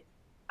COVID,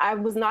 I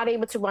was not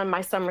able to run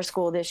my summer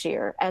school this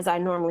year as I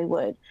normally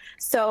would.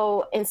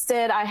 So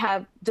instead, I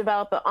have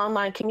developed an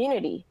online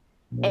community.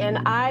 And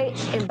I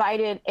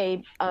invited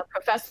a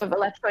professor of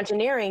electrical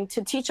engineering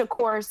to teach a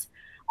course,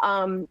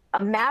 a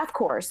math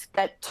course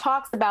that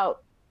talks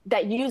about,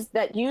 that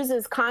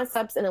uses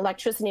concepts in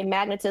electricity and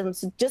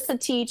magnetism, just to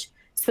teach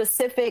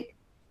specific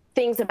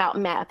things about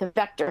math and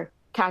vector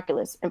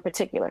calculus in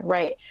particular,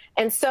 right?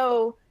 And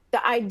so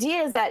the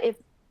idea is that if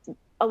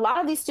a lot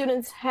of these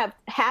students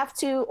have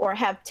to or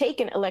have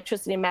taken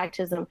electricity and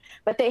magnetism,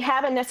 but they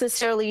haven't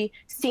necessarily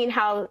seen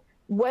how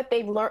what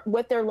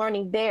they're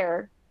learning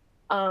there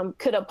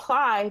could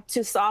apply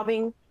to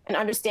solving and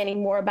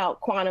understanding more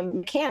about quantum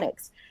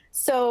mechanics.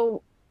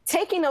 So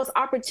taking those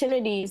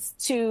opportunities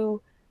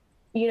to,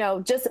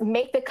 just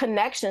make the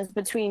connections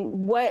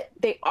between what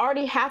they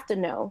already have to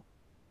know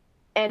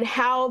and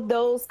how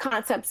those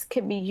concepts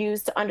can be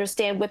used to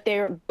understand what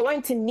they're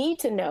going to need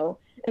to know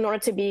in order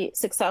to be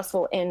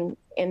successful in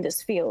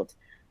this field.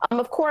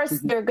 Of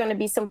course, there are going to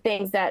be some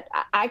things that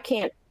I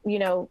can't,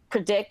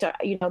 predict, or,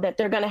 that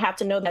they're going to have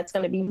to know that's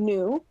going to be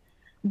new.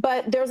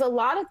 But there's a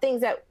lot of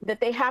things that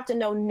they have to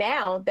know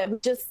now that we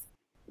just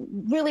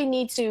really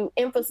need to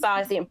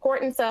emphasize the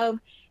importance of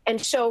and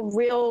show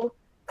real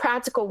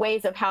practical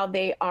ways of how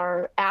they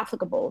are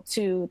applicable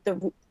to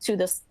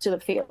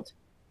the field.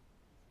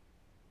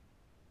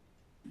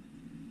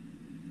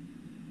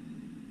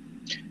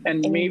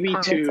 And maybe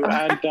to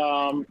add,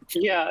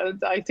 yeah,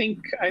 I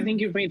think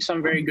you've made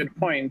some very good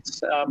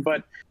points.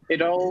 But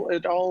it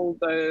all,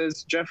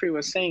 as Jeffrey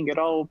was saying, it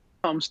all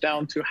comes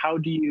down to how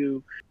do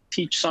you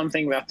teach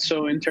something that's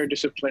so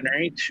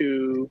interdisciplinary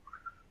to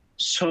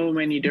so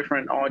many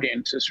different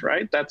audiences,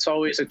 right? That's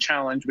always a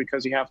challenge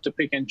because you have to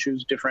pick and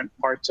choose different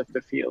parts of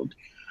the field.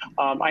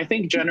 I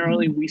think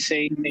generally we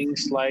say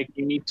things like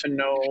you need to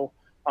know.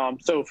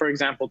 So, for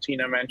example,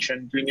 Tina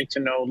mentioned you need to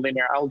know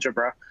linear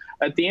algebra.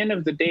 At the end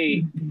of the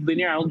day,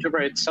 linear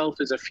algebra itself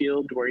is a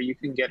field where you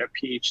can get a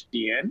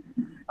PhD in.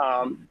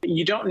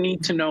 You don't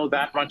need to know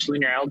that much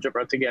linear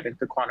algebra to get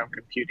into quantum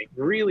computing.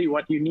 Really,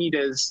 what you need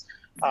is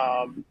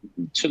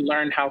to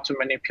learn how to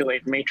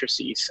manipulate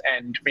matrices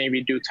and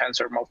maybe do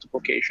tensor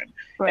multiplication.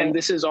 Right. And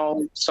this is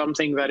all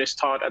something that is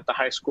taught at the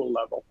high school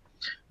level.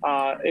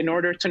 In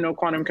order to know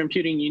quantum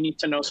computing, you need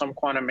to know some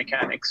quantum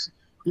mechanics.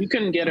 You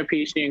can get a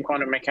PhD in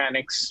quantum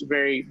mechanics.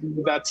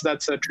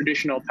 That's a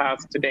traditional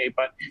path today,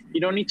 but you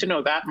don't need to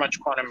know that much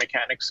quantum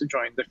mechanics to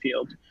join the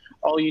field.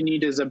 All you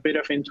need is a bit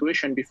of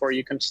intuition before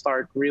you can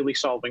start really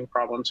solving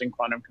problems in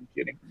quantum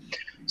computing.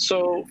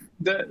 So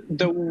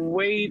the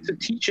way to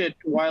teach it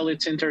while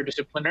it's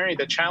interdisciplinary,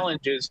 the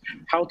challenge is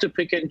how to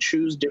pick and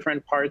choose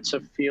different parts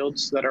of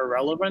fields that are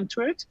relevant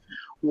to it,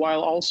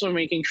 while also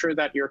making sure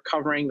that you're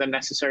covering the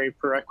necessary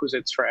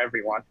prerequisites for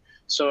everyone.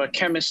 So a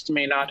chemist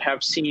may not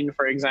have seen,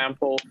 for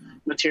example,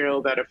 material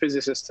that a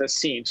physicist has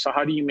seen. So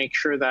how do you make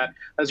sure that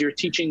as you're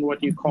teaching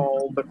what you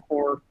call the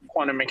core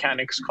quantum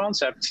mechanics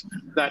concepts,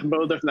 that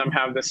both of them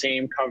have the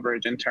same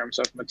coverage in terms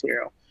of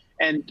material?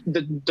 And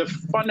the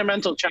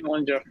fundamental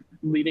challenge of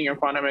leading a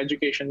quantum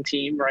education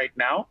team right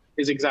now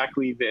is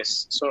exactly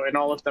this. So in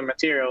all of the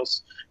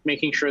materials,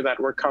 making sure that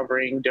we're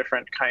covering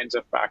different kinds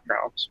of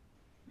backgrounds.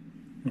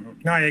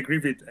 No, I agree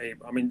with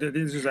Abe. I mean,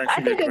 this is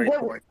actually a great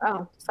point.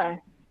 Oh, sorry.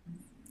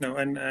 No,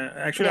 and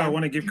actually, I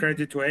want to give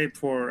credit to Abe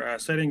for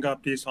setting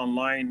up this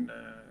online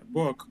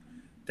book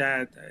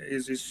that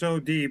is so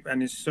deep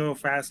and is so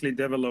fastly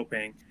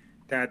developing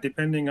that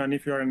depending on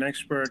if you're an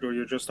expert or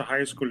you're just a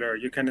high schooler,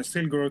 you can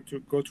still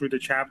go through the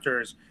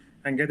chapters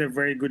and get a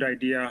very good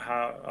idea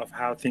of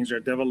how things are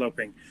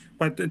developing.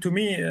 But to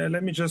me,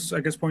 let me just, I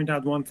guess, point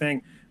out one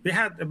thing. We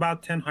had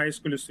about 10 high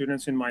school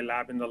students in my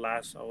lab in the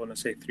last, I want to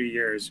say, 3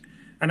 years.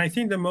 And I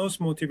think the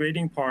most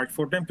motivating part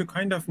for them to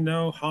kind of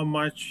know how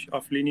much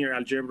of linear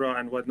algebra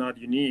and whatnot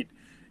you need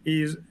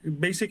is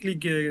basically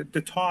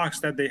the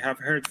talks that they have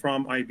heard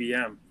from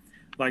IBM.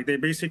 Like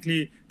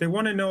they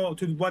want to know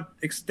to what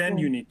extent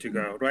you need to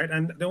go, right?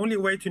 And the only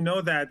way to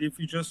know that if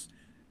you just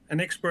an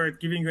expert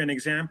giving you an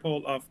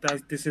example of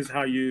that, this is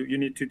how you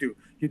need to do.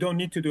 You don't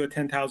need to do a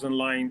 10,000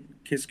 line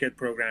Qiskit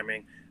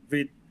programming.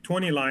 With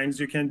 20 lines,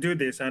 you can do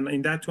this. And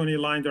in that 20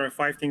 lines, there are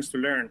 5 things to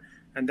learn.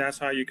 And that's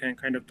how you can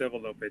kind of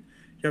develop it.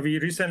 Yeah, we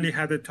recently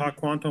had a talk,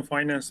 quantum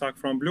finance talk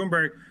from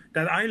Bloomberg,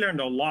 that I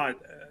learned a lot.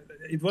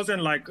 It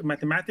wasn't like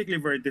mathematically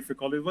very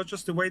difficult. It was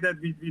just the way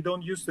that we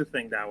don't used to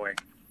think that way.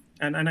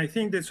 And I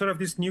think that sort of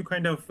this new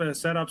kind of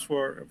setups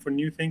for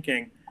new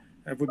thinking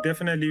would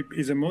definitely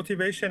is a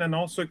motivation and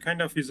also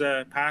kind of is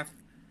a path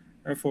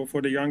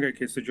for the younger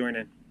kids to join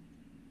in.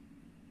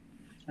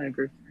 I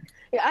agree.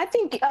 Yeah, I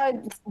think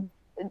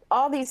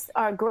all these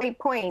are great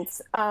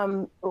points.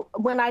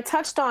 When I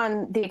touched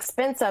on the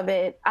expense of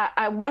it,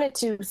 I wanted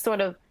to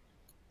sort of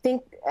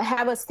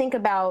have us think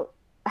about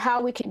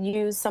how we could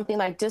use something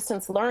like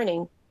distance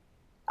learning,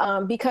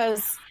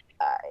 because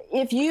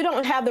if you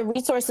don't have the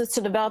resources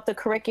to develop the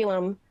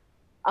curriculum,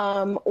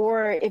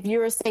 or if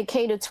you're say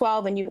K to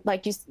 12 and you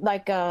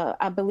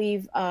I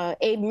believe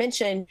Abe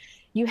mentioned,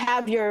 you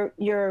have your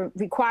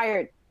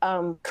required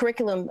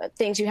curriculum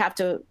things you have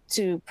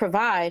to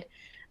provide.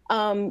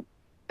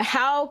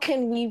 How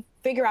can we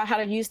figure out how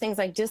to use things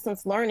like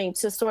distance learning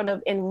to sort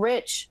of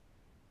enrich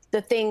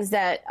the things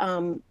that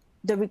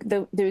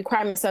the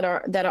requirements that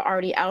are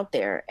already out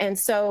there? And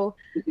so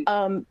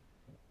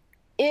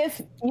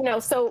if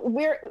so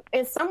we're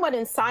somewhat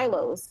in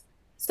silos.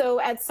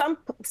 So at some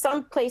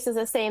places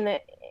are saying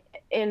that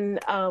in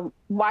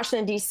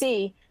Washington,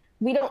 D.C.,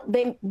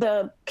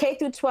 the K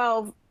through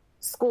 12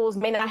 schools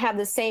may not have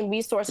the same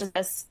resources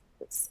as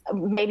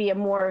maybe a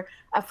more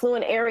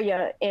affluent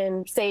area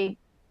in, say,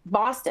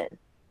 Boston.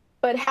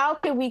 But how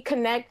can we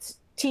connect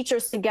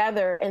teachers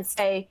together and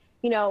say,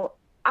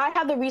 I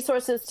have the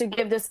resources to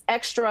give this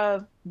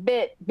extra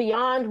bit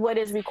beyond what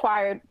is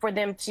required for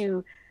them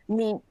to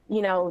meet,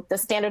 the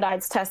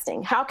standardized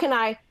testing. How can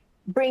I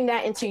bring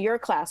that into your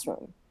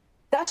classroom?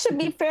 That should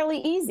be fairly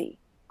easy.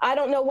 I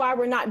don't know why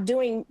we're not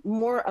doing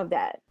more of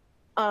that.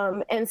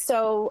 And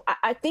so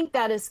I think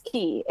that is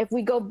key. If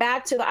we go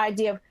back to the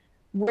idea of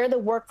where the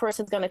workforce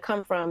is going to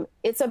come from,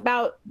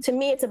 to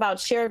me, it's about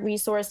shared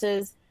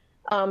resources,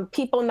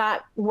 people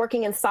not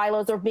working in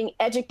silos or being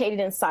educated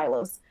in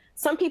silos.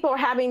 Some people are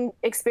having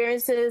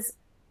experiences,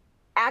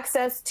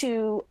 access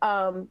to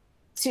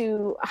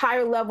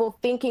higher level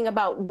thinking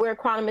about where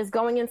quantum is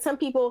going, and some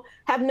people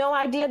have no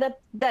idea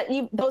that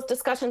those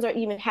discussions are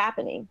even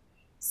happening.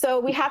 So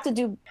we have to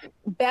do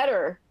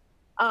better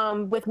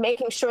with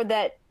making sure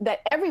that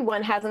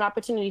everyone has an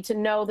opportunity to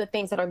know the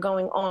things that are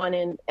going on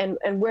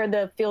and where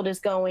the field is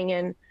going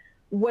and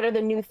what are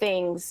the new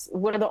things,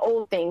 what are the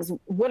old things,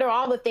 what are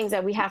all the things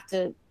that we have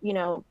to,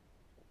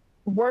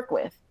 work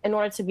with in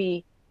order to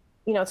be,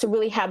 to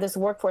really have this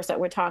workforce that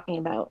we're talking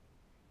about.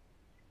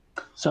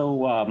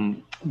 So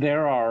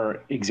there are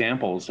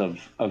examples of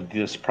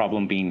this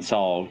problem being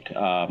solved.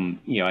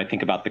 I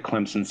think about the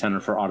Clemson Center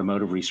for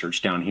Automotive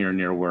Research down here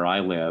near where I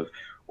live,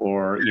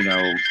 or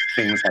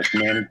things like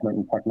management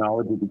and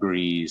technology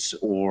degrees,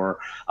 or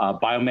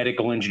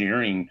biomedical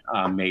engineering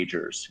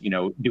majors.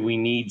 Do we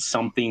need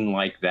something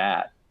like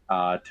that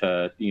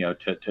to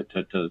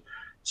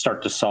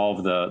start to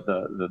solve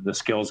the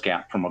skills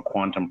gap from a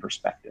quantum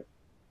perspective?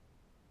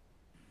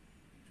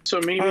 So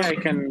maybe I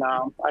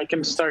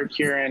can start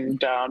here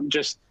and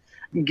just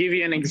give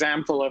you an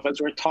example of,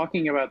 as we're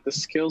talking about the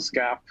skills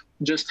gap,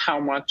 just how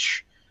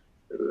much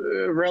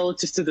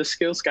relative to the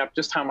skills gap,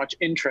 just how much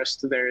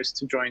interest there is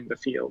to join the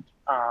field.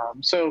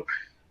 So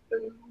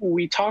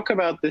we talk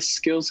about this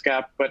skills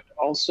gap, but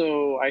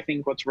also I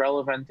think what's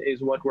relevant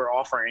is what we're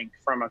offering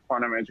from a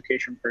quantum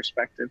education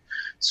perspective.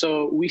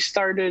 So we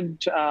started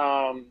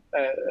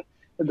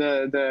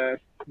the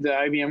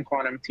IBM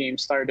Quantum team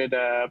started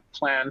a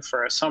plan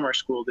for a summer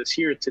school this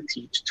year to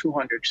teach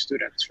 200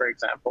 students, for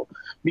example,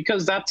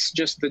 because that's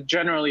just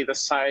generally the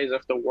size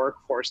of the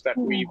workforce that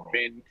we've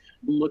been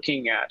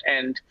looking at.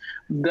 And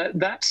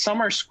that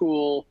summer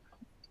school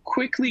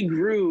quickly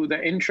grew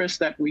the interest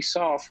that we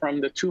saw from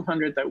the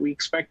 200 that we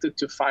expected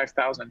to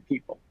 5,000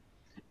 people.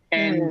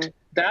 And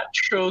that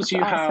shows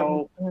you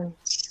how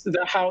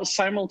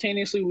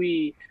simultaneously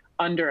we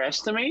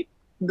underestimate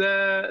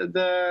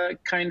the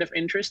kind of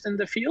interest in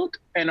the field,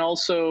 and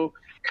also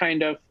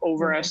kind of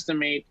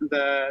overestimate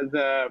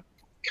the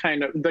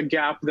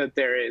gap that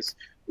there is.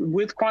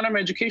 With quantum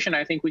education,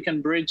 I think we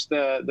can bridge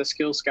the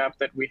skills gap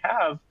that we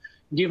have,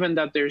 given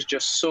that there's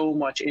just so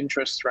much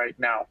interest right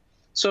now.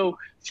 So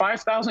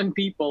 5,000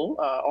 people,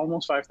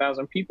 almost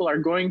 5,000 people, are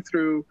going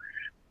through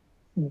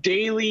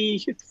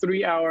daily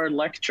 3-hour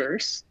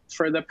lectures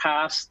for the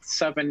past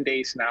 7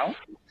 days now.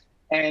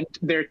 And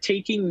they're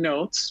taking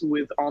notes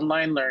with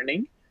online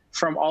learning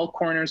from all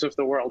corners of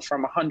the world,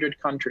 from 100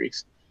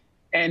 countries.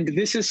 And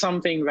this is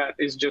something that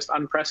is just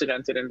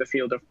unprecedented in the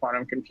field of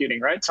quantum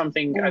computing, right?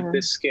 Something at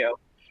this scale.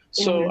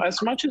 So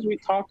as much as we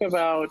talk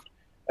about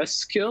a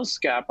skills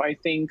gap, I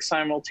think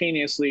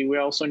simultaneously we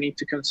also need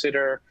to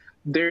consider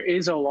there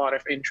is a lot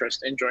of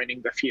interest in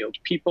joining the field.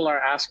 People are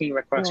asking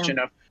the question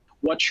of,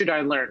 what should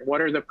I learn?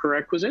 What are the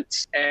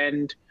prerequisites?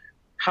 And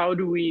how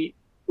do we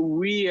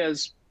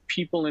as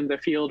people in the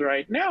field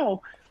right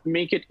now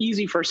make it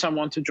easy for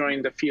someone to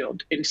join the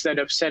field, instead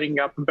of setting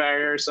up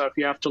barriers of,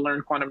 you have to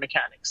learn quantum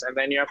mechanics, and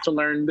then you have to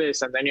learn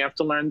this, and then you have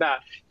to learn that.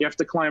 You have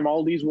to climb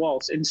all these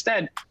walls.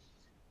 Instead,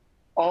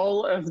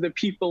 all of the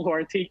people who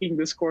are taking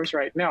this course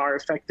right now are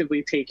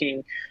effectively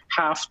taking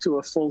half to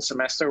a full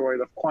semester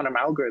worth of quantum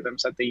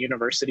algorithms at the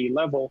university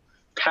level,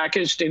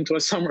 packaged into a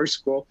summer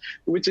school,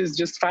 which is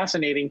just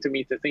fascinating to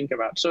me to think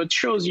about. So it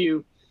shows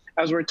you,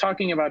 as we're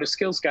talking about a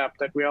skills gap,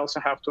 that we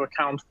also have to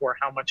account for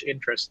how much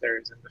interest there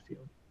is in the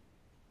field.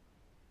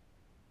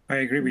 I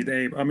agree with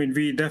Abe. I mean,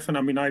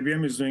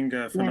 IBM is doing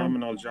a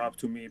phenomenal job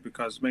to me,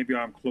 because maybe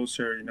I'm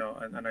closer,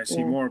 and I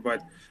see more.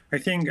 But I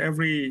think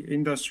every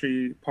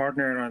industry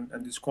partner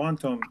and this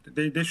quantum,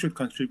 they should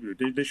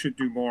contribute. They should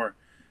do more.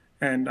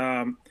 And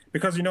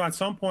because, at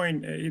some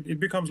point, it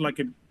becomes like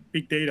a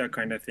big data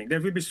kind of thing.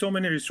 There will be so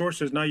many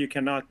resources now, you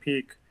cannot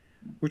pick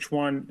which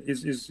one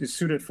is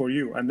suited for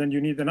you. And then you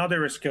need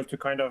another skill to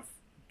kind of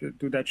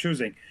do that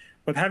choosing.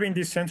 But having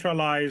these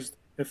centralized,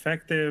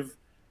 effective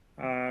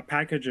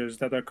packages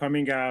that are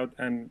coming out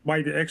and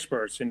by the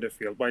experts in the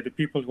field, by the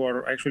people who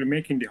are actually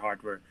making the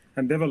hardware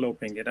and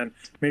developing it. And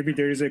maybe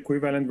there is an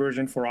equivalent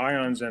version for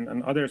IONS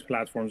and other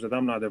platforms that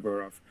I'm not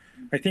aware of.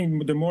 I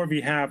think the more we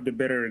have, the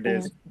better it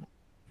is.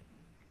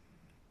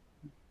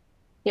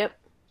 Yep.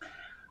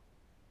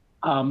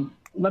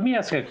 Let me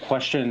ask a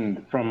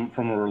question from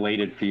a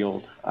related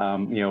field.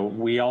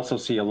 We also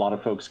see a lot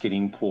of folks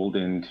getting pulled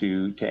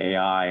into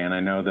AI, and I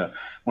know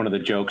one of the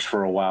jokes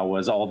for a while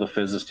was all the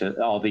physicists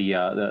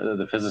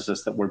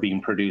that were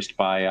being produced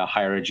by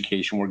higher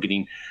education were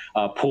getting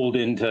pulled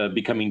into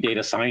becoming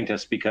data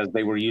scientists because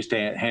they were used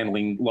to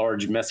handling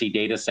large, messy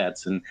data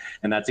sets, and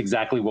that's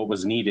exactly what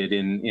was needed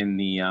in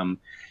the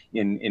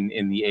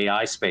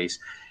AI space.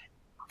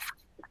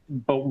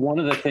 But one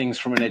of the things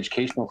from an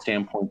educational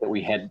standpoint that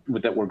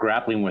we're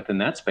grappling with in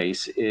that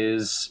space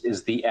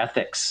is the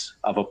ethics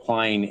of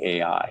applying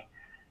AI.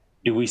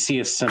 Do we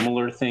see a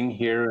similar thing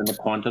here in the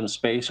quantum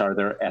space? Are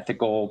there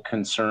ethical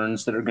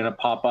concerns that are going to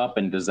pop up,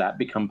 and does that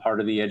become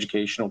part of the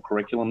educational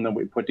curriculum that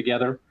we put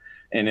together?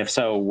 And if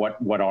so,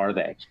 what are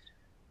they?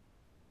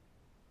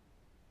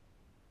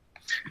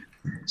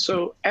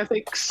 So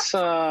ethics,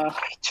 to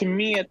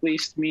me at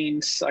least,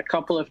 means a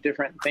couple of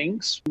different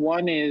things.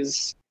 One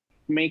is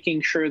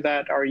making sure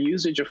that our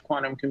usage of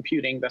quantum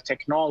computing, the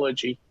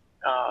technology,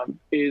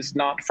 is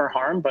not for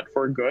harm, but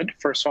for good,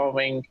 for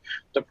solving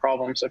the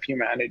problems of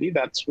humanity.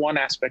 That's one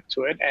aspect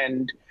to it.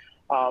 And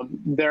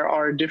there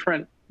are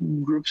different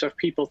groups of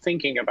people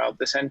thinking about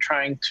this and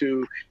trying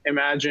to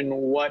imagine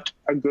what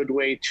a good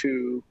way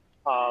to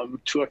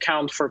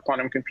account for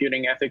quantum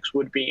computing ethics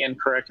would be in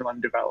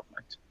curriculum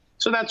development.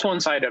 So that's one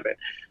side of it.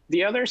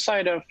 The other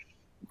side of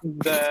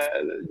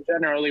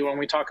generally when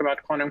we talk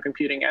about quantum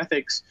computing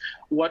ethics,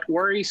 what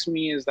worries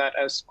me is that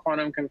as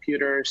quantum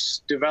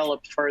computers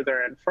develop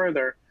further and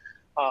further,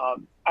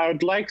 I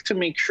would like to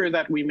make sure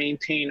that we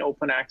maintain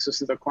open access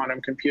to the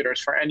quantum computers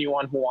for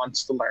anyone who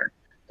wants to learn,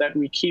 that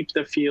we keep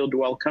the field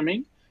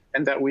welcoming,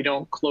 and that we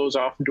don't close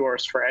off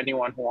doors for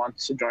anyone who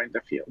wants to join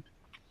the field.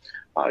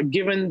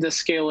 Given the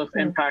scale of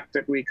impact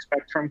that we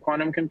expect from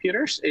quantum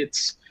computers,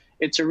 it's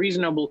a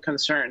reasonable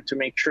concern to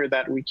make sure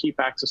that we keep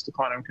access to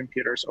quantum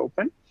computers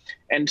open.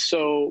 And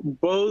so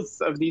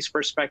both of these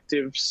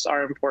perspectives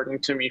are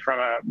important to me from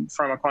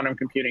a quantum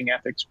computing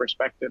ethics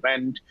perspective.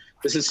 And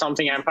this is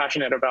something I'm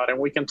passionate about, and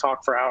we can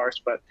talk for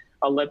hours, but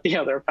I'll let the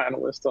other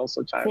panelists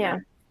also chime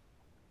in.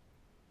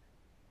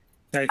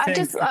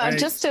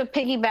 Just to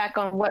piggyback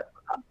on what,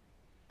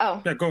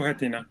 Yeah, go ahead,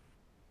 Tina.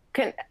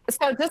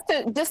 So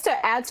just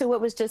to add to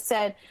what was just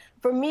said,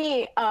 for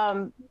me,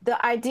 the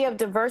idea of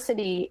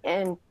diversity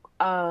in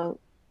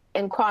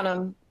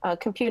quantum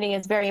computing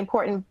is very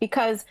important,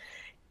 because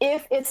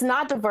if it's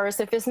not diverse,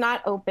 if it's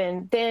not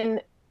open,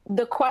 then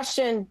the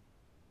question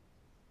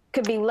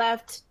could be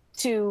left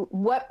to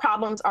what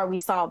problems are we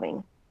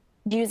solving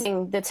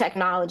using the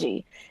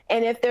technology?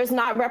 And if there's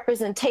not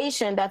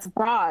representation that's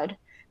broad,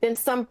 then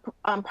some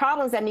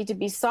problems that need to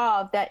be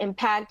solved that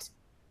impact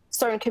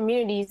certain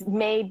communities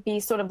may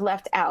be sort of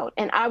left out.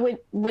 And I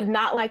would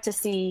not like to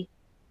see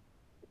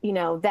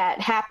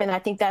that happen. I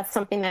think that's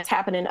something that's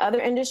happened in other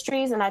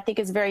industries. And I think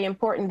it's very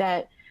important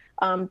that,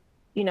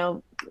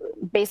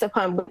 based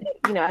upon,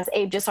 as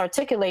Abe just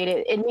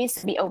articulated, it needs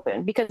to be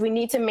open, because we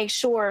need to make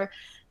sure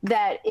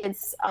that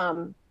it's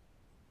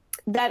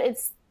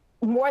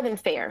more than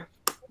fair,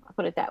 I'll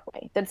put it that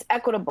way, that's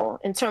equitable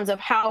in terms of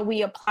how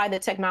we apply the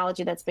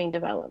technology that's being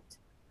developed.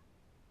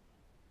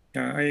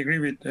 I agree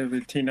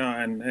with Tina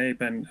and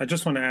Abe, and I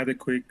just want to add a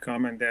quick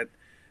comment that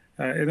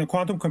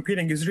quantum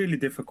computing is really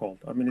difficult.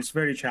 I mean, it's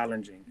very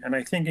challenging. And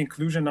I think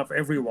inclusion of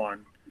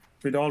everyone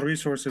with all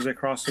resources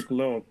across the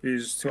globe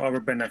is to our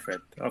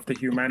benefit, of the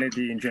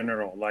humanity in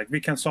general. Like, we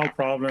can solve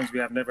problems we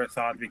have never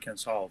thought we can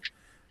solve,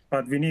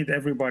 but we need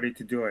everybody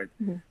to do it.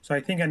 Mm-hmm. So I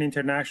think an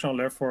international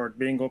effort,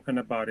 being open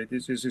about it,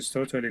 is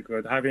totally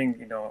good.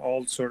 Having,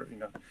 all sort of,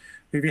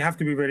 we have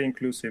to be very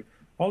inclusive.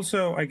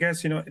 Also, I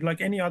guess, like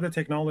any other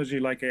technology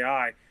like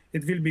AI,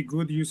 it will be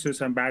good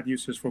uses and bad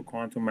uses for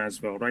quantum as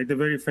well, right? The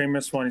very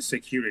famous one is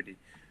security,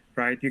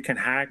 right? You can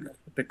hack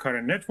the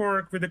current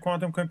network with the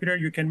quantum computer.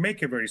 You can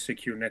make a very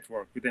secure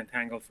network with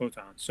entangled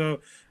photons.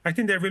 So I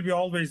think there will be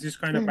always this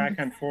kind of back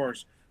and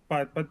forth,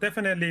 but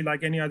definitely,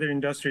 like any other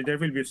industry, there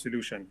will be a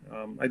solution.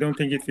 I don't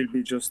think it will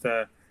be just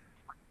a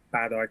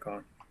bad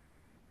icon.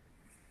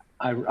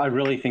 I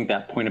really think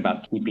that point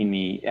about keeping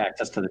the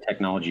access to the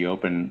technology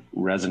open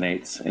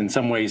resonates. In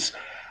some ways,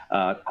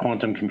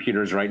 quantum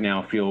computers right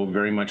now feel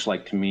very much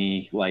to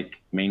me, like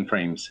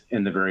mainframes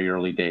in the very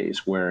early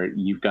days, where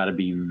you've got to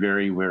be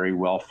very, very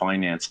well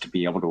financed to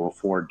be able to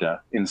afford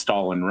to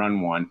install and run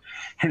one.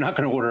 You're not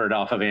going to order it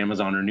off of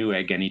Amazon or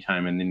Newegg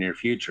anytime in the near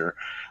future.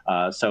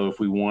 So if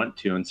we want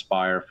to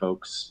inspire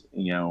folks,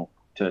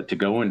 to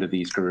go into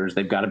these careers,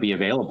 they've got to be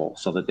available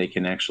so that they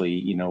can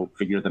actually,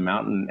 figure them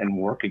out and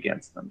work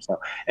against them. So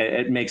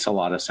it makes a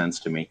lot of sense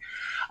to me.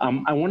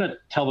 I want to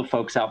tell the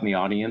folks out in the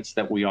audience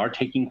that we are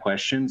taking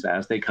questions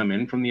as they come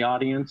in from the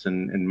audience,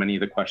 and many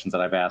of the questions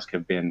that I've asked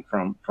have been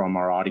from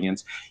our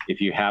audience.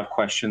 If you have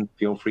questions,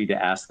 feel free to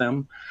ask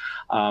them.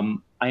 I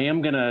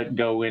am going to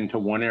go into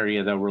one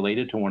area, though,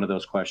 related to one of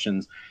those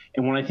questions.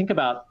 And when I think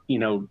about,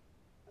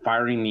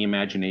 firing the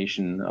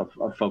imagination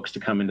of folks to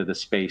come into the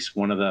space,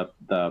 one of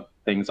the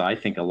things I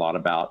think a lot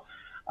about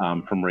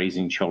from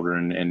raising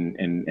children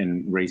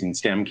and raising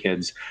STEM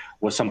kids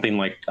was something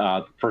like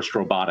FIRST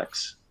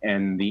Robotics,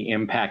 and the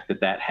impact that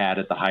that had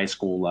at the high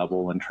school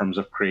level in terms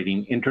of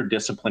creating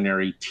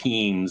interdisciplinary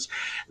teams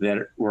that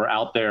were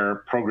out there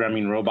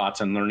programming robots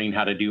and learning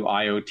how to do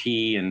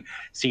IoT and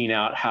seeing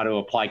out how to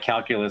apply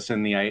calculus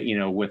in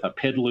the, with a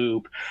PID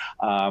loop.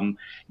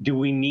 Do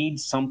we need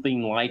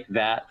something like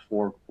that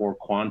for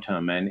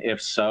quantum? And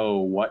if so,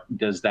 what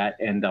does that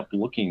end up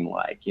looking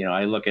like?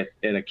 I look at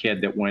a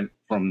kid that went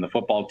from the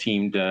football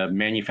team to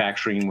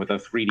manufacturing with a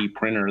 3D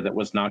printer that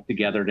was knocked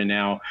together to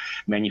now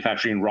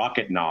manufacturing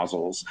rocket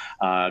nozzles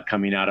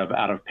coming out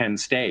of Penn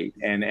State.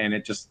 And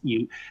it just,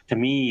 to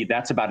me,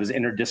 that's about as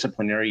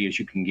interdisciplinary as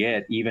you can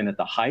get, even at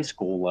the high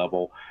school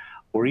level.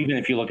 Or even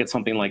if you look at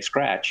something like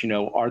Scratch,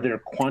 are there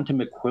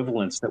quantum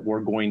equivalents that we're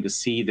going to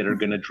see that are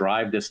going to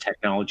drive this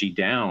technology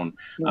down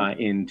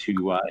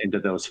into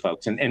those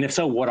folks? And if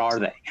so, what are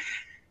they?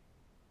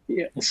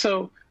 Yeah,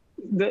 so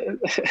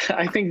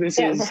I think this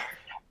is,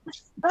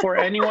 for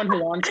anyone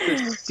who wants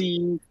to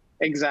see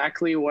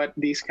exactly what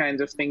these kinds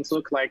of things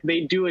look like,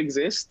 they do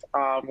exist.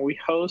 We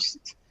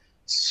host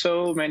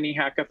so many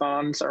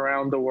hackathons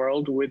around the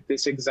world with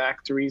this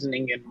exact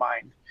reasoning in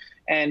mind.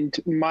 And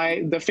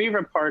the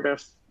favorite part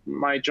of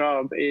my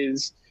job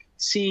is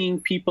seeing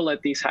people at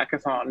these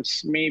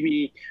hackathons,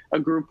 maybe a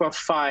group of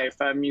 5,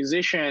 a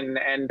musician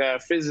and a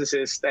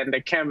physicist and a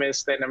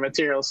chemist and a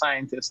material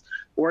scientist,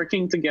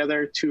 working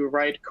together to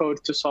write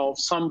code to solve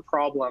some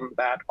problem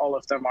that all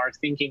of them are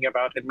thinking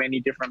about in many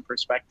different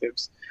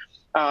perspectives.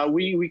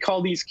 We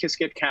call these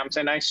Qiskit camps,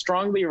 and I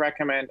strongly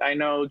recommend, I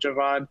know,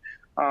 Javad,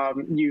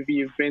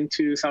 you've been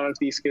to some of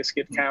these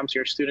Qiskit camps,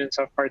 your students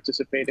have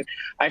participated.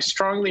 I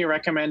strongly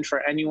recommend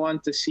for anyone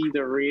to see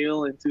the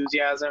real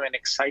enthusiasm and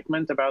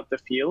excitement about the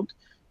field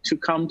to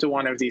come to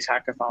one of these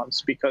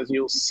hackathons, because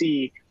you'll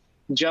see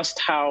just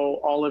how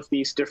all of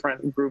these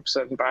different groups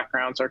and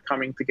backgrounds are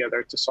coming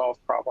together to solve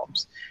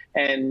problems.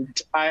 And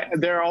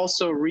there are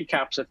also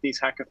recaps of these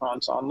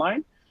hackathons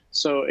online.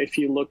 So if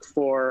you look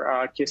for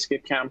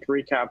Qiskit camp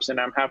recaps, and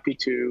I'm happy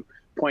to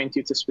point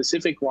you to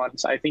specific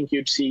ones, I think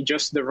you'd see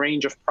just the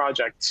range of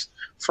projects,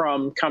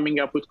 from coming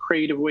up with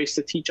creative ways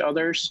to teach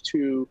others,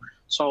 to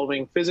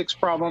solving physics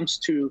problems,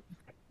 to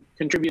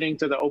contributing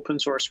to the open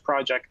source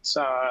projects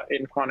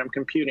in quantum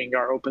computing,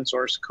 our open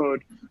source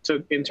code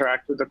to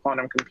interact with the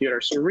quantum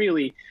computer. So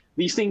really,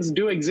 these things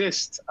do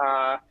exist,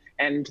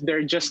 and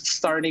they're just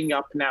starting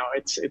up now.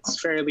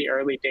 It's fairly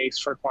early days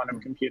for quantum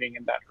computing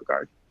in that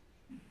regard.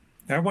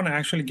 I want to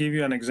actually give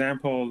you an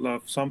example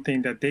of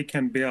something that they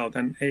can build,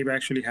 and Abe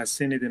actually has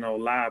seen it in our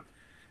lab.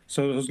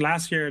 So it was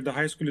last year, the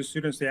high school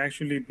students, they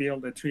actually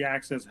built a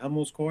 3-axis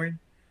Helmholtz coil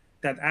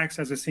that acts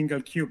as a single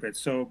qubit.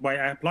 So by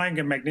applying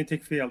a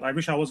magnetic field, I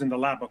wish I was in the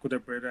lab, I could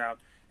have brought it out.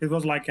 It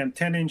was like a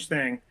 10-inch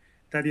thing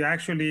that you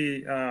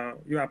actually,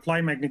 you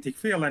apply magnetic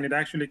field, and it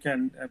actually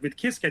can, with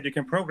Qiskit, you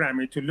can program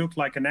it to look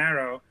like an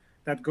arrow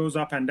that goes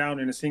up and down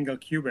in a single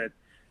qubit.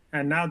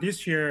 And now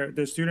this year,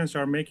 the students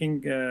are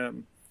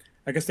making,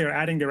 I guess they're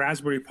adding the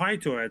Raspberry Pi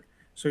to it.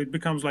 So it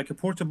becomes like a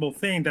portable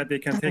thing that they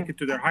can take it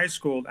to their high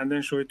school and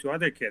then show it to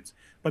other kids.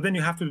 But then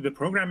you have to do the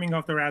programming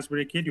of the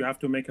Raspberry kit. You have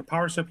to make a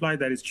power supply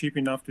that is cheap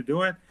enough to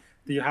do it.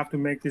 You have to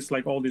make this,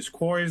 like, all these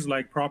coils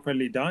like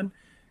properly done.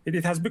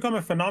 It has become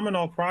a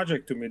phenomenal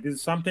project to me. This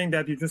is something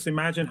that you just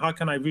imagine, how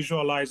can I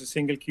visualize a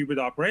single qubit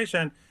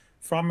operation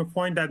from a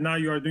point that now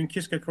you are doing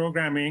Qiskit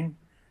programming,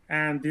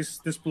 and this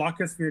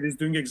blocker sphere is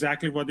doing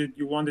exactly what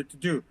you want it to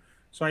do.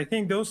 So I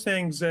think those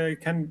things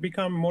can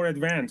become more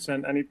advanced,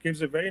 and it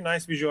gives a very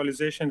nice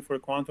visualization for a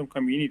quantum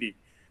community,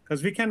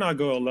 because we cannot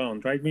go alone,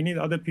 right? We need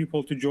other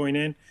people to join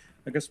in.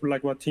 I guess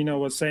like what Tina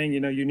was saying,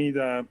 you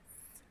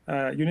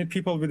need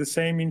people with the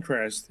same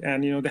interest.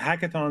 And, the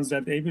hackathons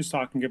that Abe is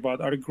talking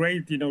about are a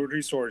great,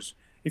 resource.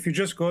 If you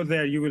just go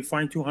there, you will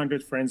find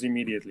 200 friends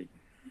immediately,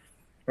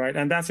 right?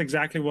 And that's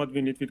exactly what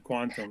we need with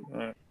quantum.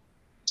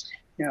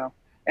 Yeah,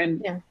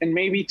 and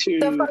maybe to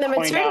so from the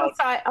material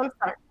side, I'm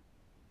sorry.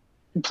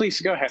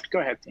 Please go ahead. Go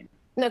ahead, Tina.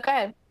 No, go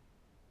ahead.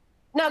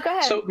 No, go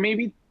ahead. So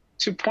maybe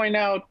to point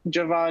out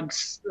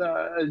Javad's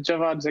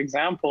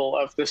example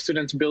of the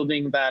students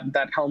building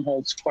that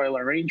Helmholtz coil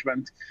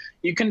arrangement,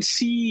 you can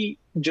see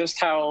just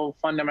how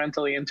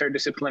fundamentally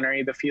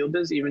interdisciplinary the field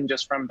is, even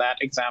just from that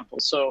example.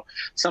 So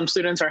some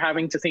students are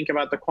having to think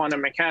about the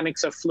quantum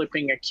mechanics of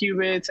flipping a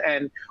qubit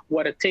and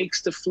what it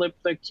takes to flip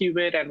the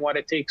qubit and what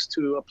it takes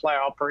to apply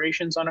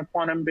operations on a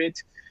quantum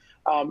bit.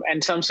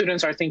 And some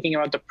students are thinking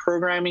about the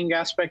programming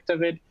aspect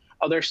of it.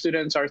 Other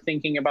students are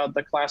thinking about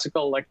the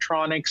classical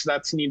electronics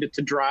that's needed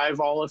to drive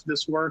all of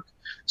this work.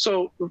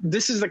 So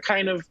this is the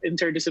kind of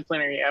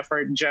interdisciplinary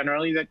effort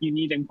generally that you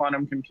need in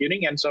quantum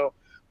computing. And so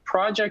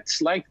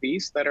projects like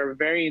these that are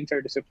very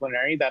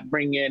interdisciplinary, that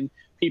bring in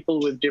people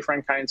with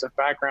different kinds of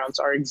backgrounds,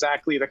 are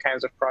exactly the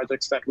kinds of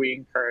projects that we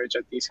encourage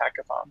at these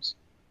hackathons.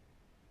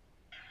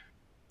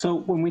 So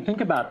when we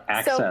think about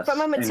access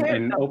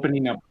and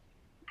opening up,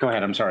 go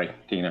ahead, I'm sorry,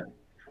 Tina.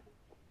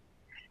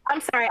 I'm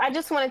sorry. I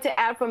just wanted to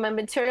add from a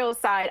material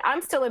side.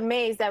 I'm still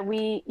amazed that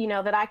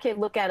that I could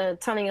look at a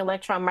tunneling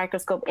electron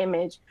microscope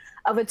image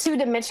of a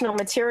two-dimensional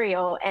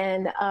material,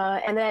 and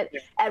that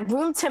at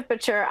room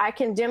temperature, I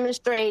can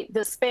demonstrate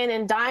the spin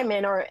in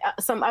diamond or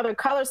some other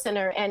color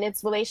center and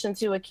its relation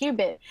to a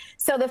qubit.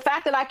 So the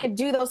fact that I could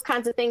do those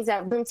kinds of things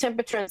at room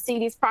temperature and see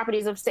these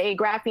properties of, say,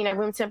 graphene at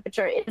room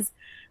temperature is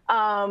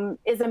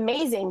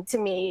amazing to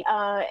me.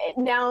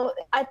 Now,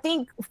 I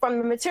think from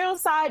the material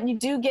side, you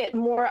do get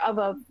more of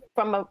a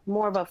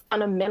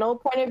fundamental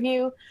point of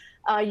view.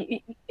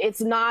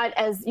 It's not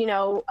as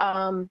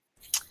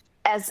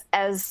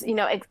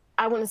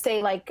I want to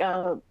say like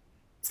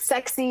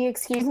sexy,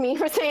 excuse me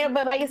for saying it,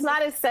 but like it's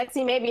not as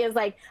sexy maybe as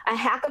like a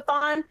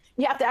hackathon.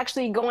 You have to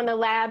actually go in the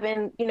lab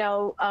and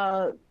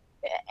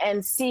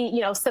and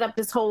see set up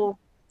this whole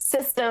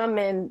system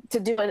and to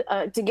do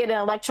to get an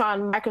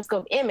electron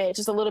microscope image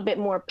is a little bit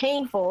more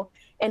painful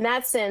in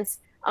that sense.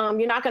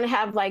 You're not going to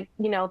have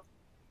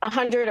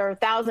 100 or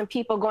 1,000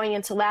 people going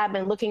into lab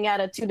and looking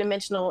at a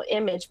two-dimensional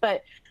image,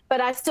 but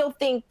I still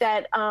think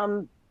that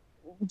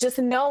just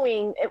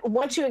knowing,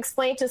 once you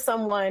explain to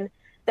someone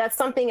that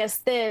something as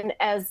thin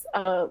as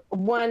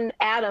one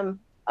atom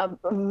of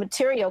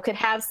material could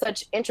have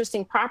such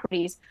interesting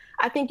properties,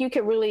 I think you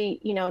could really,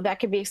 that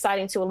could be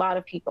exciting to a lot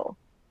of people.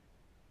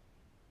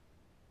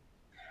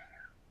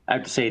 I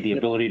have to say the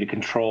ability to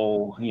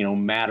control,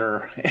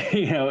 matter,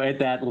 at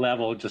that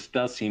level just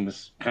does seem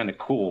kind of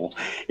cool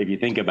if you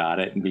think about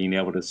it and being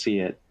able to see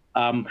it.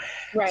 Right.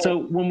 So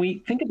when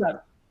we think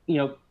about,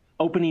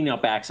 opening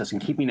up access and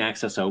keeping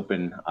access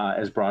open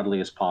as broadly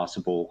as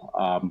possible,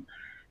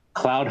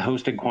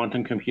 cloud-hosted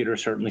quantum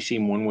computers certainly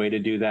seem one way to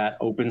do that.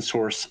 Open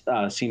source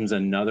seems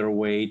another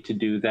way to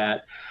do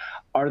that.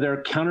 Are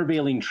there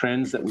countervailing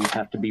trends that we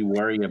have to be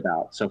wary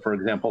about? So, for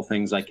example,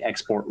 things like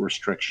export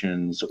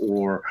restrictions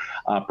or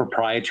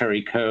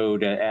proprietary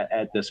code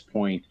at this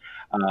point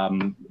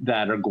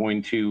that are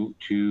going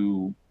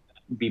to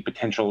be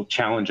potential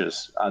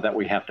challenges that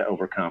we have to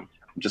overcome.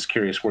 I'm just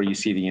curious where you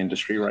see the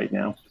industry right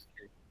now.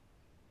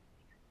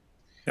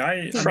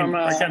 I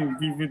can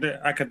give you the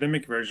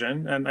academic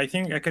version. And I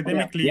think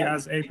academically,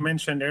 as Abe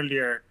mentioned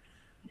earlier,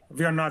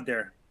 we are not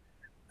there.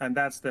 And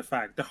that's the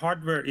fact. The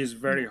hardware is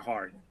very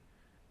hard.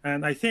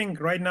 And I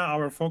think right now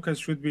our focus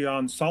should be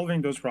on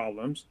solving those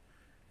problems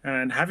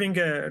and having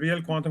a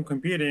real quantum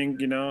computing,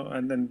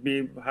 and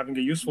then having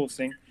a useful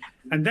thing.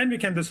 And then we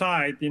can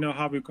decide,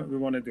 how we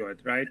want to do it,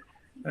 right?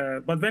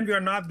 But when we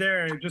are not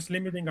there, just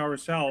limiting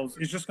ourselves,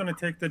 it's just going to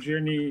take the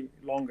journey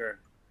longer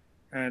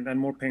and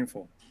more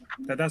painful.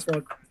 That's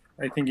what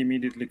I think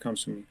immediately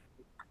comes to me.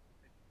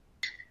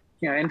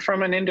 Yeah, and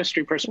from an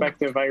industry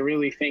perspective, I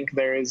really think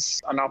there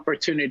is an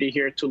opportunity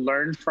here to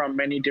learn from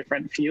many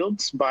different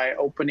fields by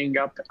opening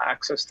up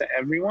access to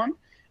everyone.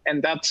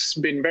 And that's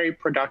been very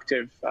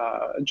productive.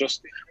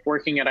 Just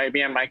working at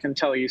IBM, I can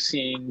tell you,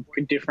 seeing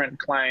different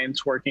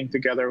clients working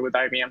together with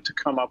IBM to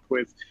come up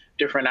with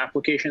different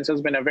applications has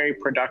been a very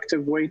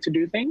productive way to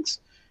do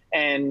things.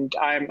 And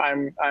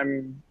I'm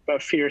a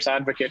fierce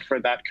advocate for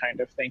that kind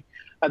of thing.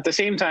 At the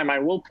same time, I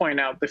will point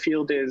out the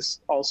field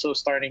is also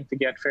starting to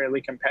get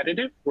fairly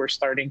competitive. We're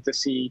starting to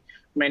see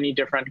many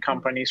different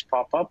companies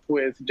pop up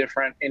with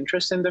different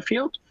interests in the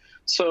field.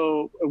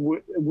 So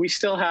we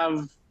still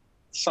have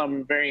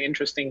some very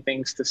interesting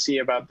things to see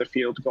about the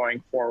field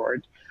going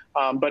forward.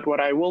 But what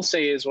I will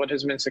say is what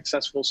has been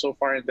successful so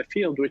far in the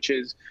field, which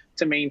is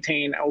to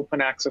maintain open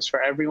access for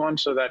everyone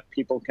so that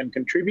people can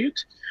contribute,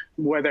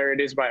 whether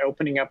it is by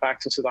opening up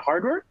access to the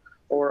hardware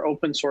or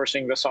open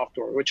sourcing the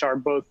software, which are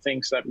both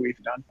things that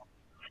we've done.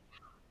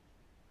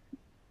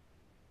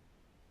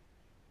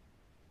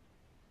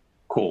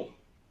 Cool.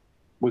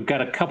 We've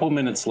got a couple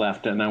minutes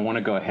left, and I want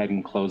to go ahead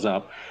and close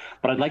up.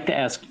 But I'd like to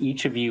ask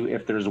each of you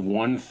if there's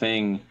one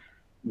thing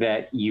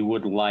that you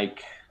would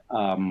like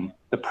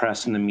the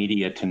press and the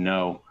media to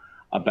know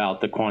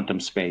about the quantum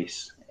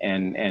space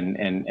and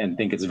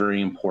think it's very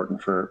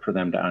important for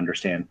them to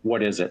understand.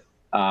 What is it?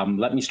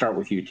 Let me start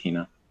with you,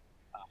 Tina.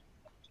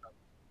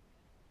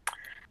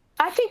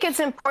 I think it's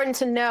important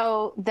to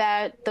know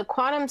that the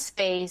quantum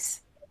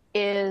space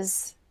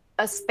is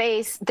a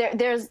space,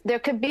 there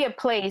could be a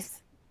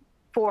place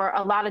for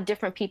a lot of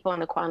different people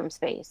in the quantum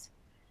space.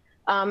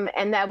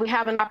 And that we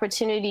have an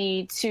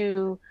opportunity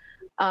to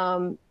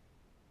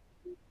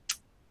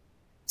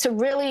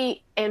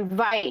really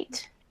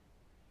invite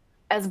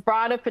as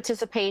broad a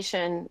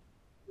participation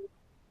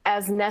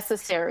as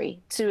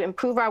necessary to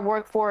improve our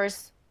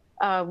workforce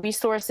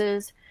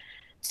resources,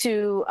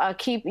 to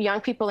keep young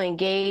people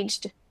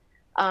engaged,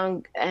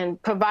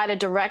 and provide a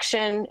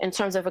direction in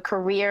terms of a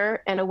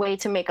career and a way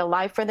to make a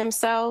life for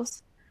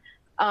themselves.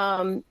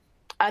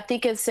 I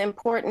think it's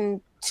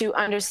important to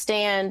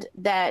understand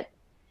that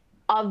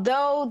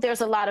although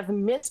there's a lot of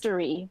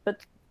mystery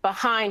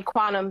behind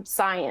quantum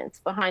science,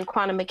 behind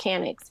quantum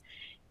mechanics,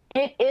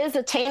 it is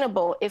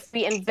attainable if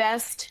we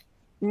invest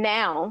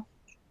now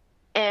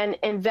and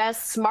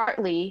invest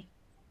smartly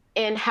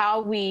in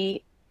how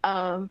we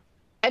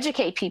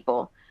educate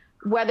people,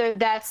 whether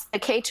that's the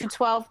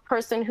K-12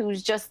 person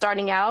who's just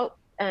starting out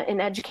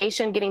in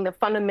education, getting the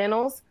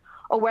fundamentals,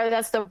 or whether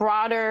that's the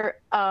broader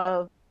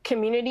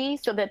community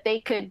so that they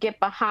could get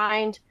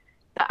behind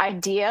the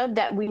idea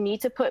that we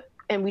need to put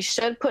and we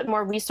should put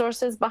more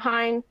resources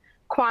behind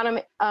quantum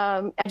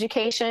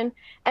education.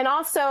 And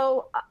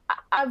also,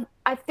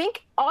 I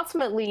think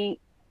ultimately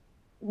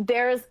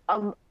there's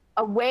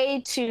a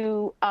way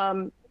to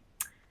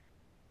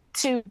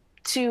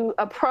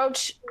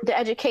approach the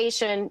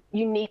education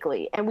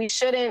uniquely, and we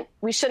shouldn't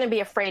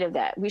be afraid of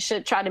that. We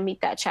should try to meet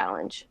that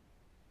challenge.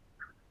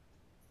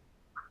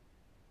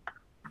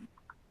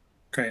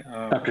 Okay,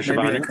 Dr.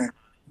 Shabani.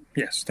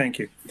 Yes, thank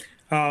you.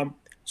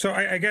 So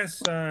I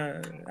guess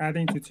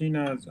adding to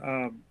Tina's,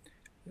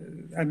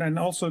 and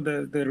also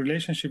the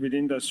relationship with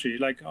industry,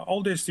 like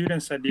all the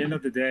students at the end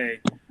of the day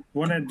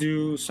want to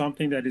do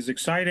something that is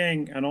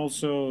exciting, and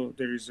also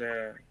there is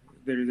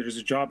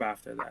a job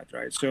after that,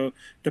 right? So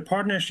the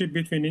partnership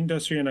between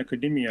industry and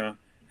academia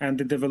and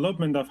the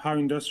development of how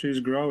industry is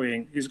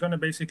growing is going to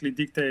basically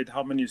dictate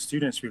how many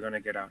students we're going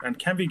to get out, and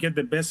can we get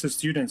the best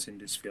students in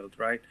this field,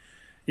 right?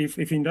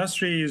 If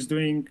industry is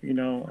doing,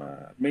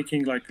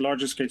 making like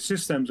larger scale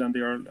systems and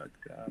they are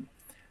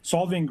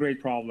solving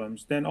great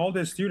problems, then all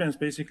the students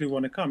basically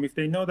want to come. If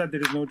they know that there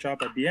is no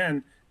job at the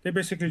end, they're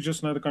basically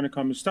just not going to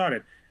come and start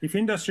it. If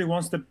industry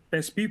wants the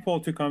best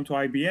people to come to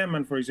IBM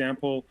and, for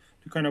example,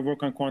 to kind of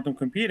work on quantum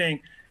computing,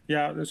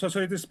 so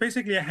it is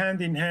basically a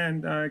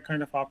hand-in-hand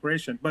kind of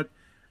operation. But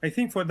I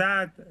think for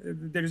that,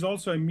 there is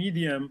also a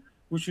medium,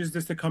 which is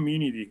just the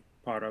community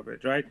part of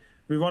it, right?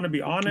 We want to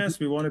be honest,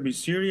 we want to be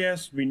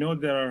serious. We know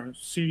there are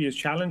serious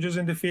challenges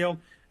in the field,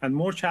 and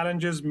more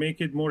challenges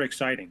make it more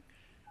exciting.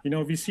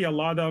 We see a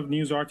lot of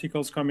news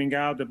articles coming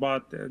out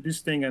about this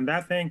thing and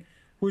that thing,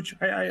 which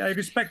I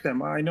respect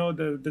them. I know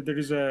that there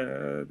is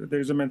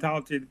a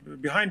mentality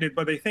behind it,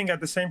 but I think at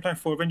the same time,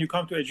 for when you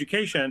come to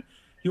education,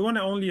 you want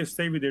to only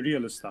stay with the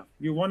real stuff.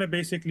 You want to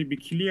basically be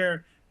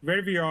clear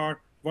where we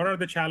are, what are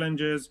the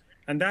challenges,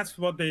 and that's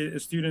what the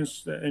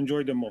students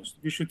enjoy the most.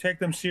 We should take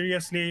them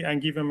seriously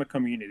and give them a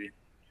community.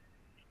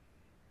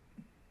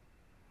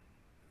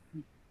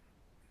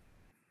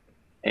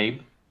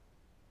 Abe?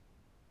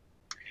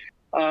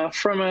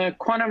 From a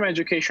quantum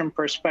education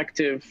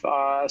perspective,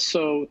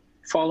 so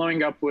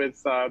following up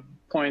with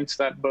points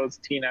that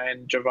both Tina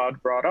and Javad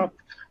brought up,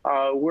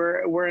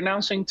 we're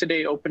announcing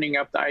today opening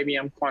up the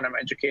IBM Quantum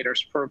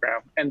Educators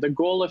Program. And the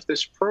goal of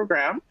this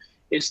program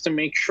is to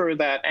make sure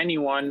that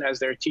anyone, as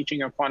they're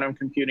teaching a quantum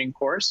computing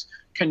course,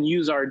 can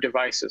use our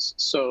devices.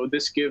 So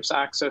this gives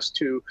access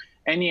to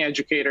any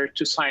educator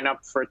to sign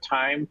up for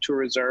time to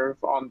reserve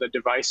on the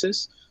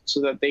devices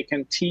so that they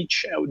can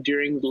teach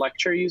during the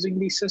lecture using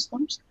these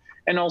systems,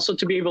 and also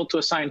to be able to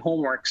assign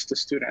homeworks to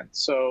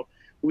students. So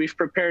we've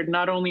prepared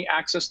not only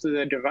access to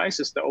the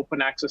devices, the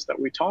open access that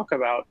we talk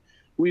about,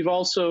 we've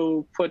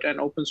also put an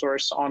open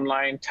source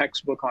online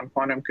textbook on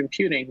quantum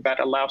computing that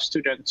allows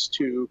students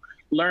to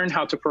learn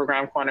how to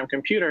program quantum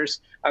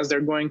computers as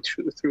they're going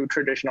through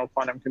traditional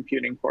quantum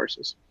computing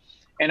courses.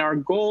 And our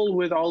goal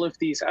with all of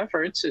these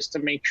efforts is to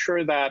make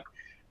sure that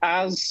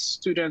as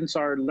students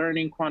are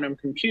learning quantum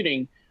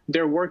computing,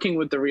 they're working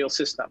with the real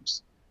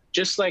systems.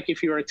 Just like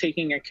if you are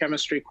taking a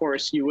chemistry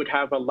course, you would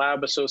have a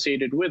lab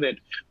associated with it.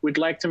 We'd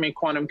like to make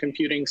quantum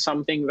computing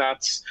something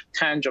that's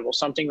tangible,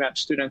 something that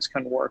students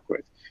can work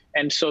with.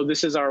 And so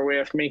this is our way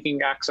of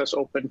making access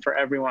open for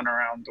everyone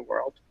around the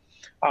world.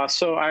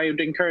 So I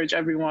would encourage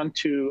everyone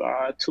to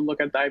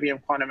look at the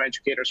IBM Quantum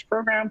Educators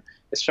Program,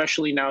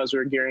 especially now as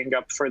we're gearing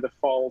up for the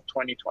fall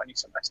 2020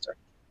 semester.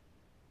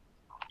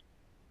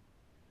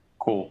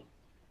 Cool.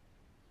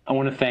 I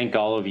want to thank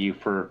all of you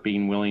for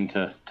being willing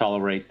to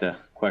tolerate the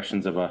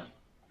questions of a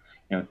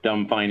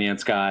dumb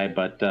finance guy,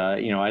 but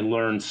I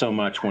learned so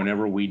much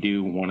whenever we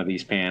do one of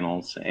these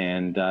panels,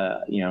 and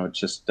it's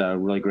just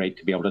really great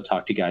to be able to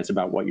talk to you guys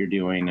about what you're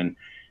doing and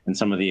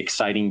some of the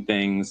exciting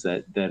things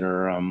that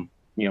are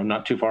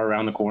not too far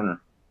around the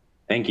corner.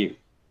 Thank you.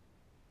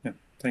 Yeah,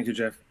 thank you,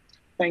 Jeff.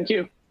 Thank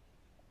you.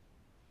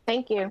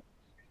 Thank you.